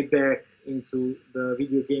a way back into the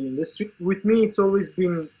video game industry. With me, it's always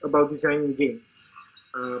been about designing games.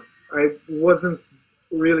 I wasn't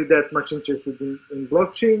really that much interested in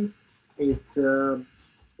blockchain. It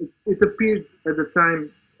appeared at the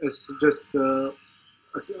time as just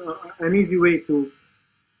an easy way to,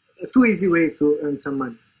 a too easy way to earn some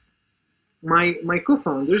money. My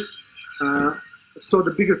co-founders saw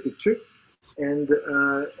the bigger picture, and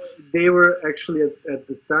they were actually at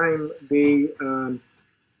the time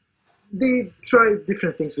they tried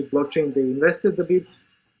different things with blockchain. They invested a bit,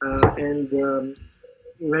 and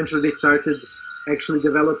eventually they started actually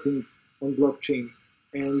developing on blockchain.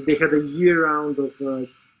 And they had a year round of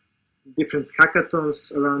different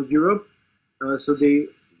hackathons around Europe, so they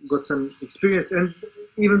got some experience. And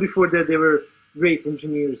even before that, they were great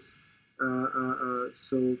engineers,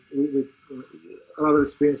 so with a lot of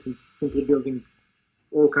experience in simply building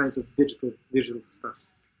all kinds of digital stuff.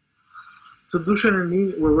 So Dusan and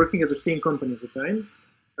me were working at the same company at the time,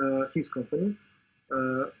 his company,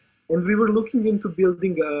 and we were looking into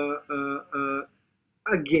building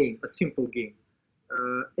a game, a simple game.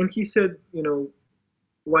 And he said, you know,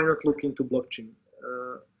 why not look into blockchain?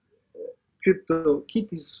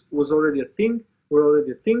 CryptoKitties was already a thing,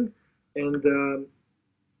 and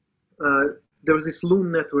there was this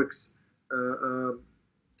Loom Networks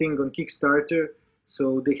thing on Kickstarter,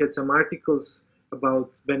 so they had some articles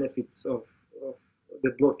about benefits of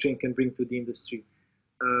that blockchain can bring to the industry.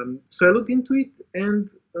 So I looked into it, and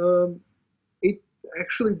it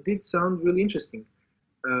actually did sound really interesting.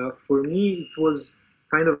 For me, it was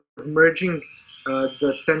kind of merging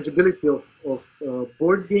the tangibility of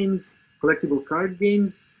board games, collectible card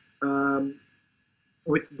games,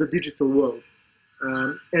 with the digital world.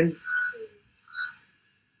 And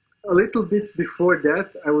a little bit before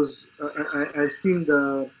that, I've seen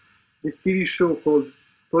this TV show called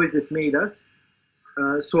Toys That Made Us.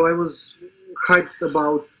 So I was hyped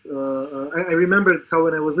about. I remembered how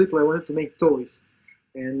when I was little I wanted to make toys,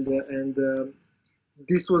 and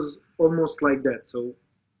this was almost like that. So,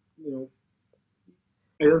 you know,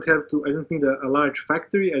 I don't need a large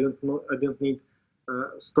factory. I don't need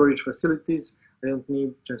storage facilities. I don't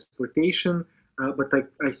need transportation. But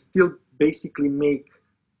I still basically make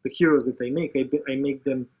the heroes that I make. I make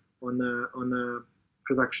them on a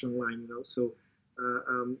production line, you know. So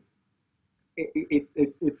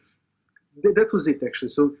that was it actually.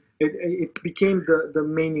 So it became the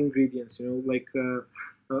main ingredients, you know, like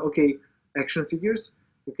okay, action figures.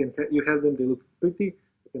 You have them. They look pretty.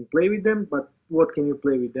 You can play with them, but what can you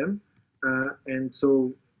play with them? And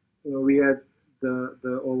so, you know, we had the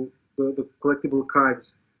collectible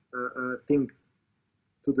cards thing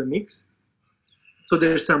to the mix. So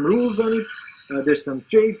there's some rules on it. There's some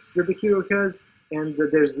traits that the hero has, and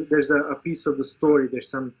there's a piece of the story. There's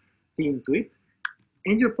some theme to it,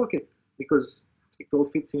 and your pocket, because it all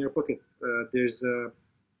fits in your pocket. There's a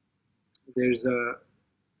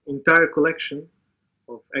entire collection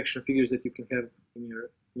of action figures that you can have in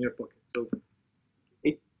your pocket. So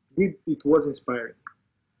it was inspiring.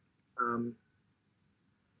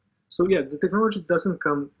 So yeah, the technology doesn't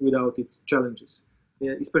come without its challenges,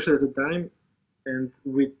 especially at the time, and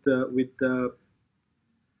with the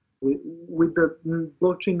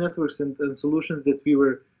blockchain networks and solutions that we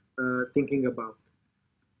were thinking about.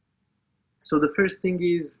 So the first thing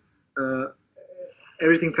is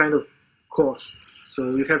everything kind of costs.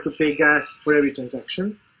 So you have to pay gas for every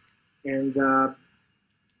transaction, and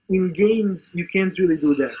in games you can't really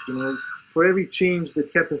do that. You know, for every change that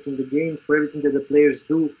happens in the game, for everything that the players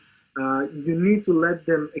do, you need to let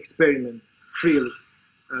them experiment freely.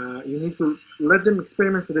 You need to let them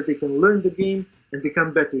experiment so that they can learn the game and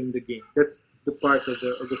become better in the game. That's the part of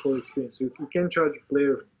the whole experience. So you can't charge a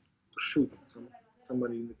player to shoot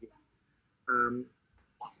somebody in the game.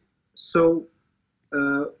 So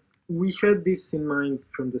we had this in mind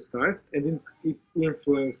from the start, and it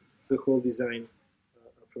influenced the whole design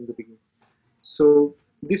from the beginning. So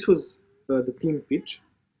this was the team pitch.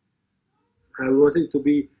 I wanted it to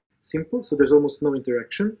be simple, so there's almost no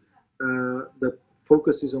interaction. The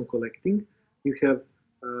focus is on collecting. You have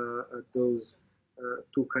those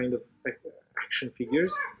two kind of action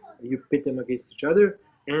figures. You pit them against each other,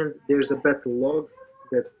 and there's a battle log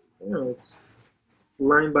that, you know, it's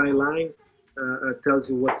line by line tells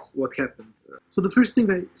you what happened. So the first thing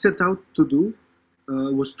I set out to do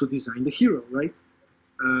was to design the hero, right?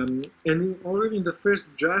 And already in the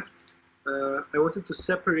first draft, I wanted to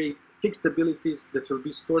separate fixed abilities that will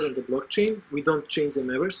be stored on the blockchain. We don't change them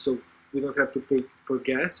ever, so we don't have to pay for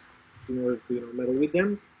gas in order to, you know, meddle with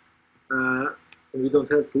them. And we don't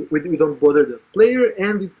have to. We don't bother the player,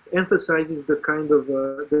 and it emphasizes the kind of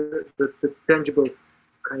the tangible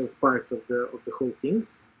kind of part of the whole thing.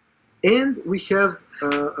 And we have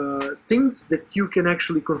things that you can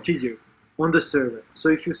actually configure on the server. So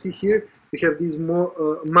if you see here, we have these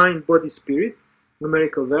more mind, body, spirit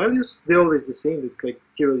numerical values. They're always the same. It's like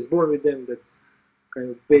hero is born with them. That's kind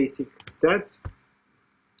of basic stats.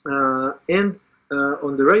 And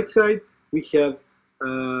on the right side, we have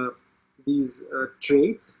these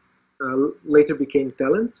traits, later became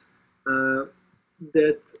talents,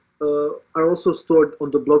 that are also stored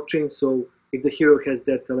on the blockchain. So if the hero has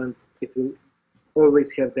that talent, it will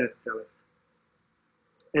always have that talent.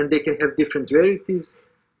 And they can have different rarities,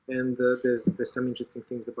 and there's some interesting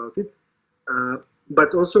things about it.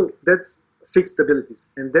 But also, that's fixed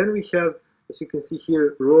abilities. And then we have, as you can see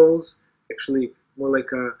here, roles, actually more like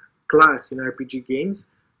a class in RPG games,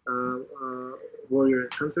 warrior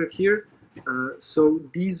and hunter here. So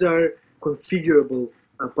these are configurable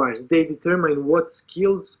parts. They determine what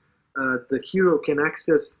skills the hero can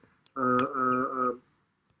access,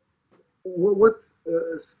 what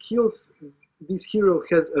skills this hero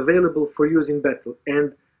has available for use in battle.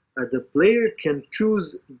 And the player can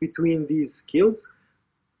choose between these skills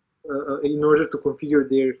in order to configure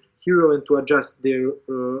their hero and to adjust their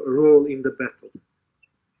role in the battle.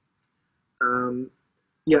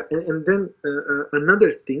 Yeah, and then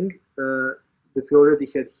another thing that we already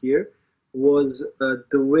had here was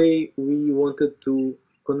the way we wanted to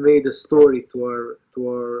convey the story to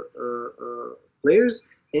our players,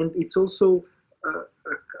 and it's also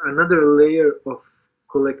another layer of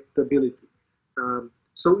collectability.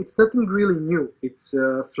 So it's nothing really new. It's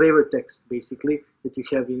flavor text basically that you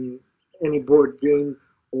have in any board game,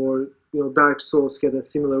 or Dark Souls had a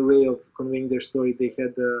similar way of conveying their story. They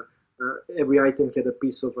had every item had a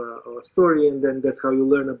piece of a story, and then that's how you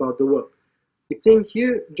learn about the world. It's same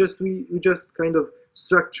here. We just kind of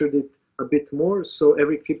structured it a bit more. So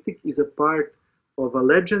every cryptic is a part of a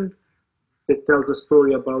legend that tells a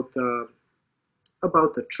story about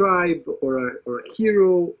a tribe or a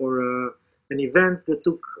hero or an event that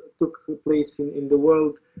took place in the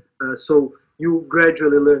world. So you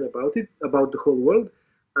gradually learn about it, about the whole world.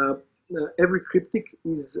 Every cryptic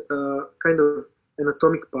is kind of an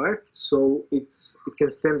atomic part, so it can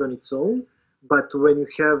stand on its own. But when you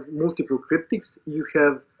have multiple cryptics, you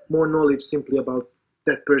have more knowledge simply about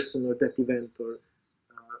that person or that event or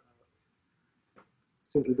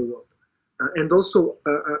simply the world. And also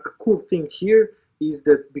a cool thing here is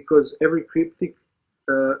that because every cryptic,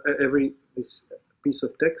 this piece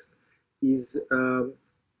of text is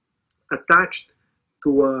attached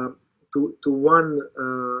to one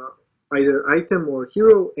either item or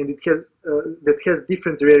hero, and it has that has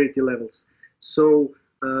different rarity levels. So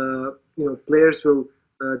players will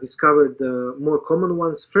discover the more common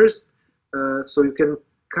ones first, so you can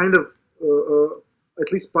kind of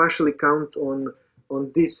at least partially count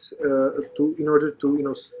on this in order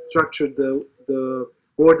to structure the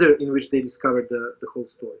order in which they discover the whole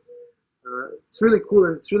story. It's really cool,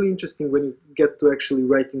 and it's really interesting when you get to actually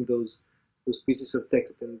writing those pieces of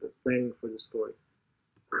text and planning for the story.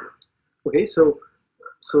 Okay, so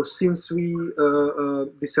since we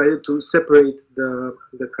decided to separate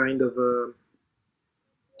the kind of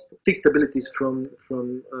fixed abilities from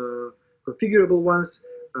configurable ones,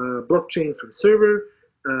 blockchain from server,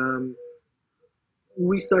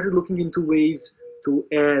 we started looking into ways to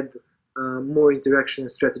add more interaction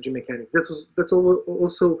and strategy mechanics. That's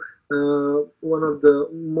also one of the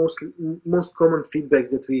most common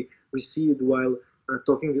feedbacks that we received while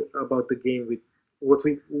talking about the game with what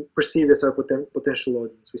we perceive as our potential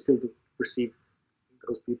audience. We still do perceive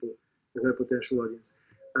those people as our potential audience.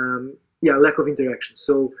 Lack of interaction.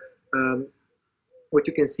 So what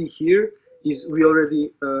you can see here is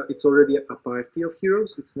it's already a party of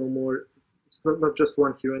heroes. It's no more. It's not just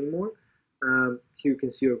one hero anymore. Here you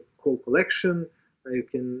can see your whole collection. You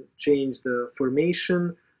can change the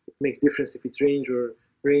formation. It makes difference if it's ranged or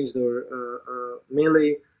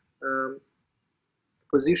melee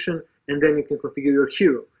position, and then you can configure your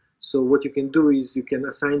hero. So what you can do is you can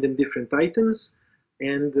assign them different items,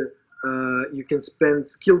 and you can spend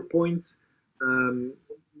skill points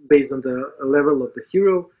based on the level of the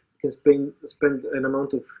hero. You can spend an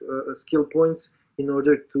amount of skill points in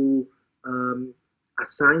order to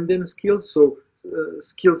assign them skills. So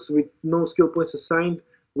skills with no skill points assigned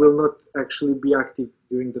will not actually be active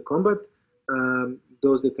during the combat.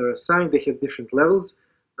 Those that are assigned, they have different levels.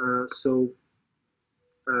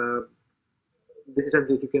 This is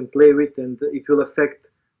something that you can play with, and it will affect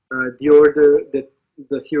the order that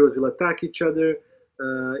the heroes will attack each other.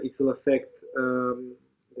 It will affect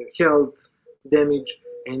their health, damage,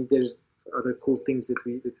 and there's other cool things that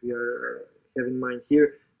we have in mind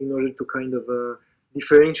here in order to kind of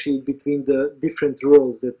differentiate between the different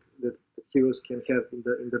roles that heroes can have in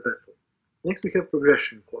the battle. Next, we have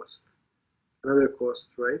progression cost, another cost,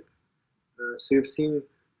 right? So you've seen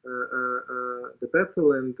the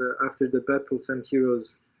battle, and after the battle, some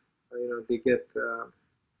heroes, they get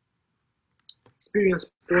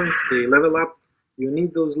experience points. They level up. You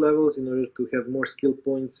need those levels in order to have more skill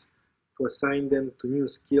points to assign them to new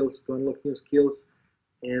skills, to unlock new skills,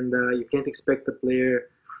 and you can't expect the player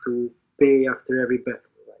to pay after every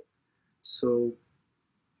battle, right? So,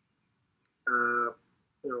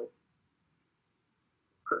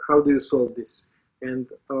 how do you solve this? And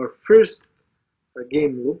our first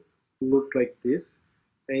game loop looked like this,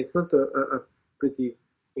 and it's not a pretty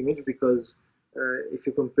image because if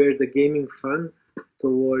you compare the gaming fun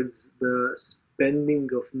towards the spending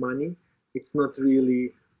of money, it's not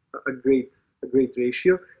really a great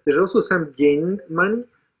ratio. There's also some gaining money,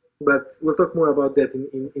 but we'll talk more about that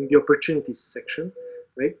in the opportunities section,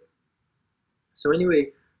 right? So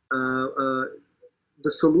anyway, the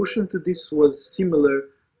solution to this was similar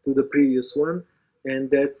to the previous one, and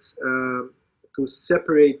that's to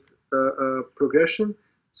separate progression.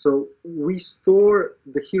 So we store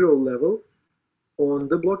the hero level on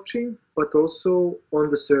the blockchain, but also on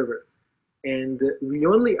the server. And we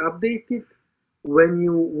only update it when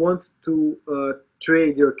you want to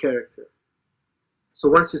trade your character. So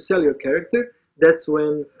once you sell your character, that's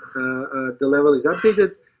when the level is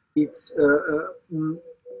updated. It's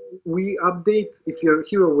we update, if your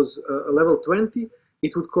hero was a level 20,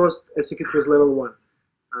 it would cost as if it was level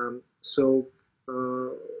 1. So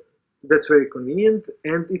that's very convenient,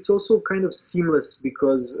 and it's also kind of seamless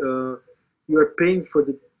because you are paying for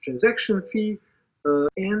the transaction fee,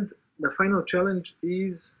 and the final challenge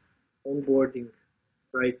is onboarding,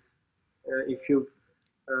 right? If you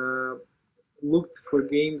looked for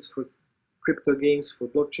games, for crypto games, for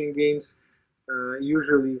blockchain games,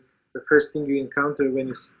 usually the first thing you encounter when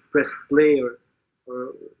you press play or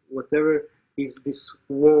whatever is this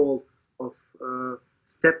wall of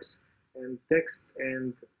steps and text,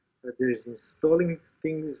 and there's installing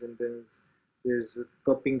things, and there's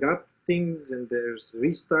topping up things, and there's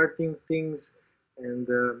restarting things, and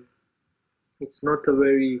it's not a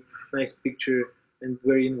very nice picture and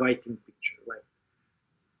very inviting picture, right?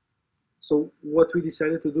 So what we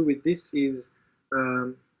decided to do with this is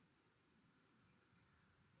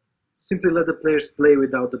simply let the players play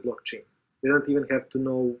without the blockchain. They don't even have to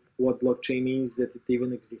know what blockchain is, that it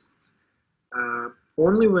even exists.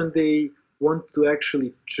 Only when they want to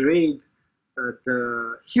actually trade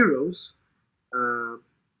the heroes,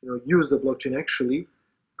 use the blockchain actually,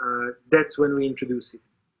 that's when we introduce it.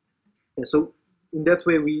 And so in that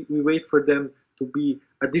way, we wait for them to be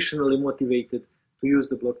additionally motivated to use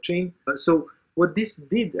the blockchain. So what this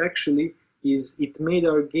did actually is it made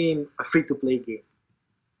our game a free-to-play game,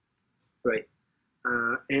 right?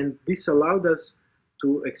 And this allowed us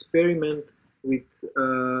to experiment with,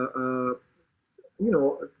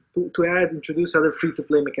 introduce other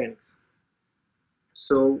free-to-play mechanics.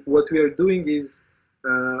 So what we are doing is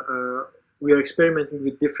we are experimenting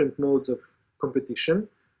with different modes of competition,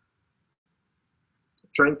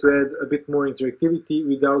 trying to add a bit more interactivity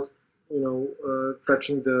without,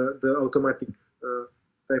 touching the automatic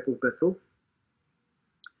type of battle.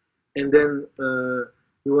 And then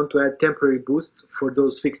we want to add temporary boosts for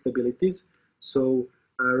those fixed abilities. So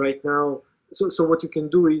right now, so what you can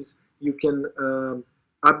do is you can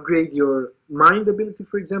upgrade your mind ability,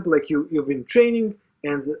 for example, like you've been training,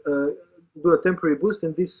 and do a temporary boost,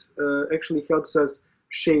 and this actually helps us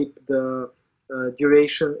shape the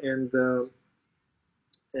duration and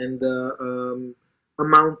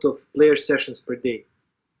amount of player sessions per day.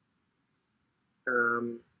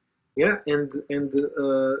 And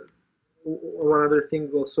one other thing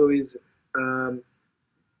also is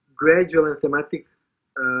gradual and thematic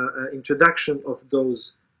introduction of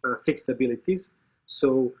those fixed abilities.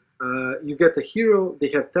 So you get a hero, they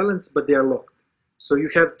have talents, but they are locked. So you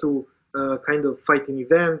have to kind of fight in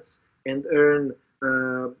events and earn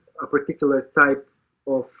a particular type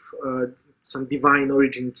of some divine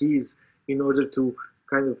origin keys in order to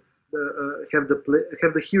kind of have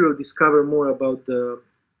the hero discover more about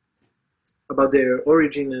their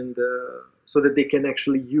origin, and so that they can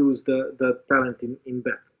actually use the talent in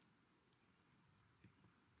battle.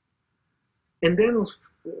 And then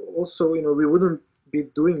also, we wouldn't be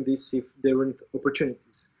doing this if there weren't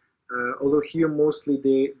opportunities. Although here mostly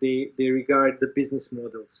they regard the business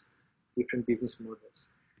models, different business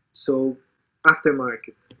models. So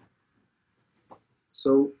aftermarket.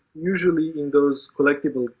 So usually in those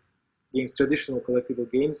collectible games, traditional collectible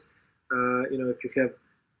games, if you have,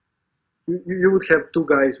 you would have two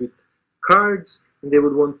guys with cards, and they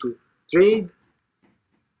would want to trade,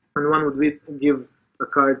 and one would give a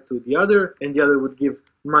card to the other, and the other would give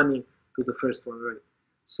money to the first one, right?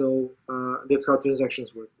 So that's how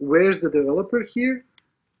transactions work. Where's the developer here?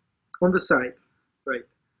 On the side, right?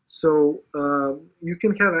 So you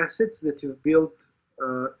can have assets that you've built,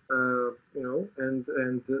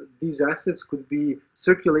 and these assets could be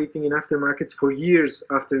circulating in aftermarkets for years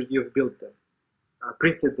after you've built them,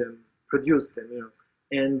 printed them, produced them,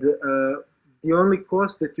 and the only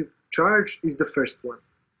cost that you charge is the first one.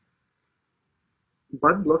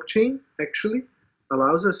 But blockchain actually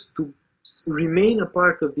allows us to remain a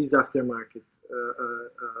part of these aftermarket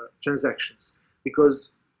transactions,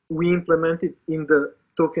 because we implement it in the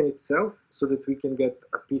token itself, so that we can get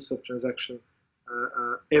a piece of transaction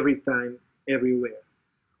every time, everywhere.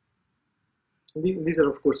 These are,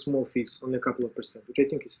 of course, small fees, only a couple of %, which I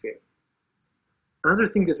think is fair. Another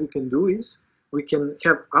thing that we can do is we can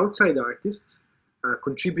have outside artists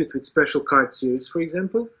contribute with special card series, for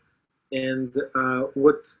example, and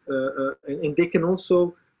and they can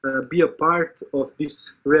also be a part of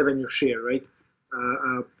this revenue share, right?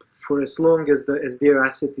 For as long as their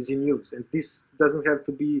asset is in use, and this doesn't have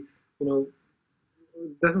to be,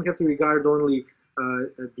 doesn't have to regard only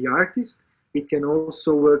the artist. It can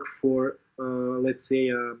also work for, let's say,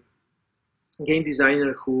 a game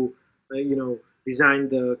designer who, designed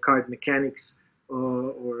the card mechanics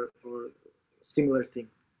or similar thing.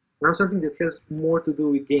 Now something that has more to do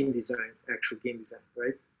with game design, actual game design,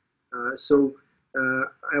 right?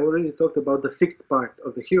 I already talked about the fixed part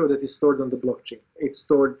of the hero that is stored on the blockchain. It's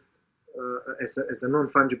stored as a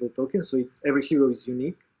non-fungible token, so every hero is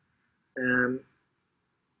unique.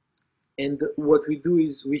 And what we do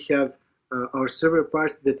is we have our server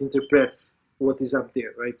part that interprets what is up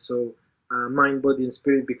there, right? So mind, body, and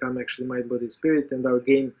spirit become actually mind, body, and spirit, and our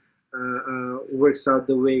game works out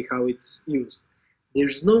the way how it's used.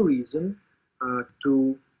 There's no reason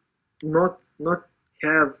to not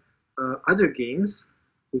have other games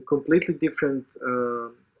with completely different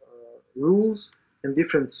rules and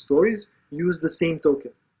different stories use the same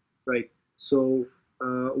token, right? So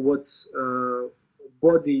what's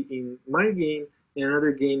body in my game in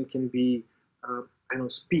another game can be I don't know,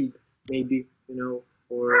 speed maybe, you know,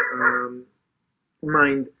 or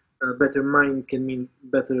mind. Better mind can mean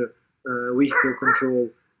better vehicle control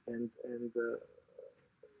and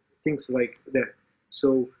things like that.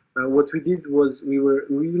 So what we did was we were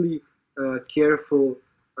really careful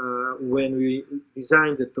when we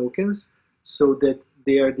designed the tokens, so that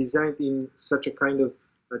they are designed in such a kind of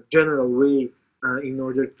a general way in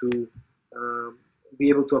order to be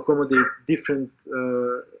able to accommodate different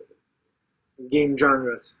game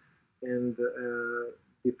genres and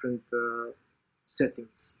different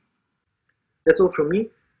settings. That's all from me.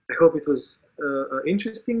 I hope it was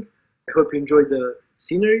interesting. I hope you enjoyed the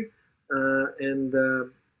scenery, and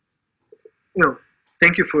you know,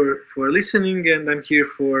 thank you for listening. And I'm here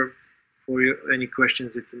for any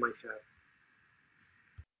questions that you might have.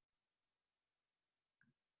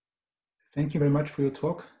 Thank you very much for your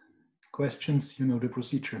talk. Questions, you know the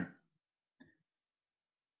procedure.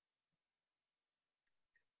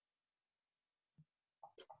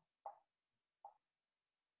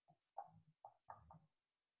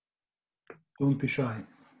 Don't be shy.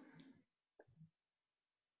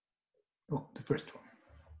 Oh, the first one.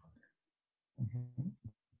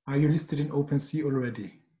 Are you listed in OpenSea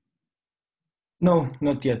already? No,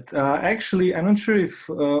 not yet. Actually, I'm not sure if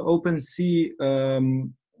OpenSea,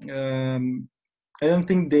 I don't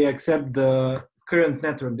think they accept the current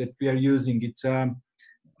network that we are using. It's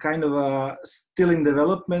kind of a still in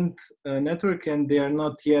development network, and they are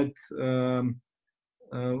not yet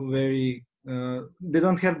very, they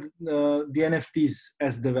don't have the NFTs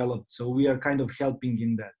as developed. So we are kind of helping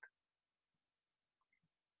in that.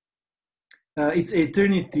 It's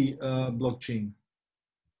Eternity blockchain.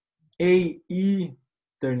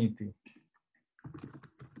 Eternity.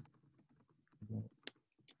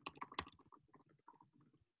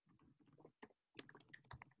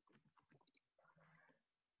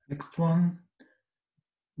 Next one.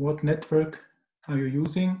 What network are you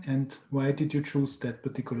using, and why did you choose that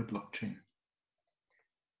particular blockchain?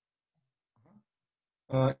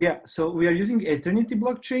 Yeah, so we are using Eternity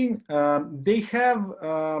blockchain. They have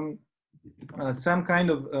some kind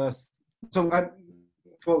of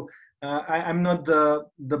I'm not the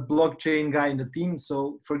blockchain guy in the team,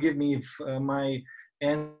 so forgive me if my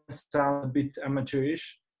answers sound a bit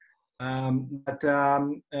amateurish. But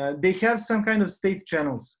they have some kind of state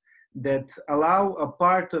channels that allow a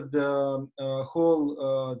part of the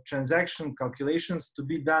whole transaction calculations to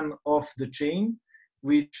be done off the chain,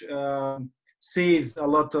 which saves a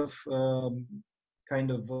lot of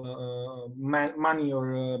kind of money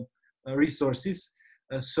or resources.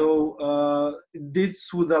 So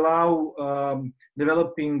this would allow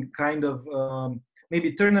developing kind of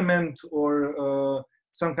maybe tournament or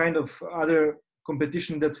some kind of other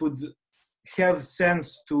competition that would have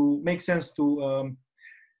sense to make sense to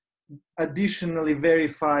additionally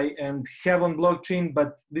verify and have on blockchain,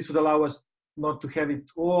 but this would allow us not to have it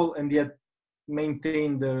all and yet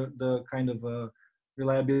maintain the kind of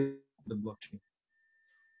reliability of the blockchain.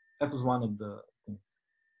 That was one of the things.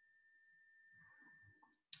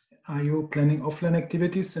 Are you planning offline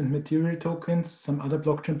activities and material tokens? Some other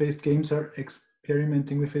blockchain-based games are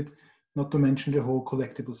experimenting with it, not to mention the whole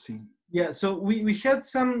collectible scene. Yeah, so we had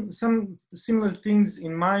some similar things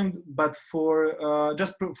in mind, but for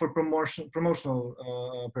just for promotional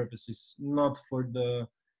purposes, not for the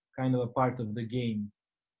kind of a part of the game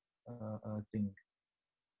thing.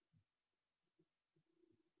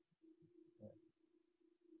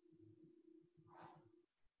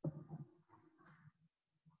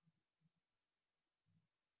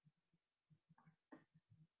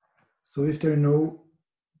 So if there are no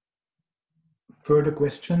further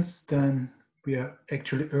questions, then we are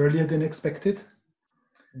actually earlier than expected.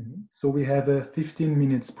 Mm-hmm. So we have a 15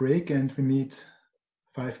 minutes break and we meet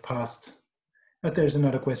 5 past. But there's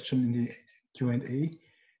another question in the Q&A.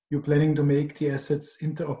 You're planning to make the assets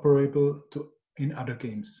interoperable in other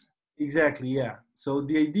games? Exactly, yeah. So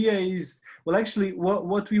the idea is, well, actually,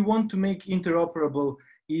 what we want to make interoperable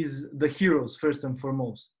is the heroes first and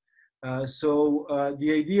foremost.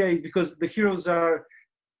 The idea is because the heroes are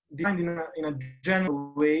defined in a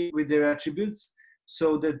general way with their attributes,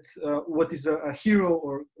 so that what is a hero,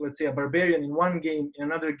 or let's say a barbarian in one game, in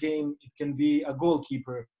another game it can be a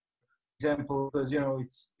goalkeeper, for example, because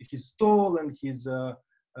he's tall and he has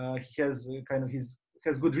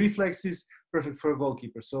good reflexes, perfect for a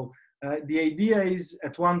goalkeeper. So the idea is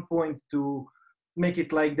at one point to make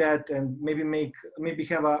it like that, and maybe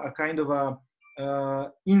have a kind of a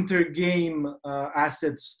inter-game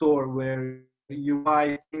asset store where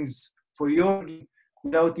UI things for your game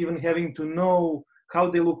without even having to know how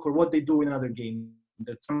they look or what they do in another game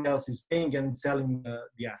that somebody else is paying and selling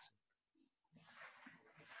the asset.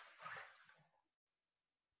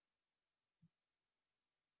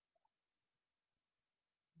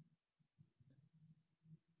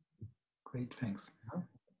 Great, thanks.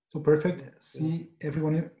 So perfect. See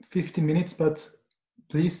everyone in 15 minutes, but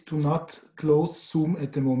please do not close Zoom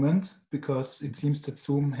at the moment because it seems that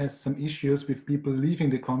Zoom has some issues with people leaving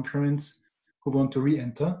the conference who want to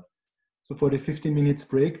re-enter. So for the 15 minutes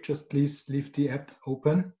break, just please leave the app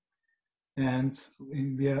open. And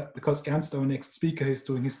because Ernst, our next speaker, is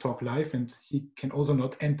doing his talk live and he can also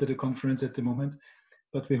not enter the conference at the moment,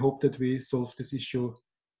 but we hope that we solve this issue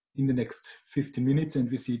in the next 15 minutes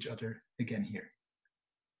and we see each other again here.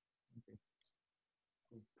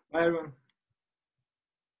 Bye everyone.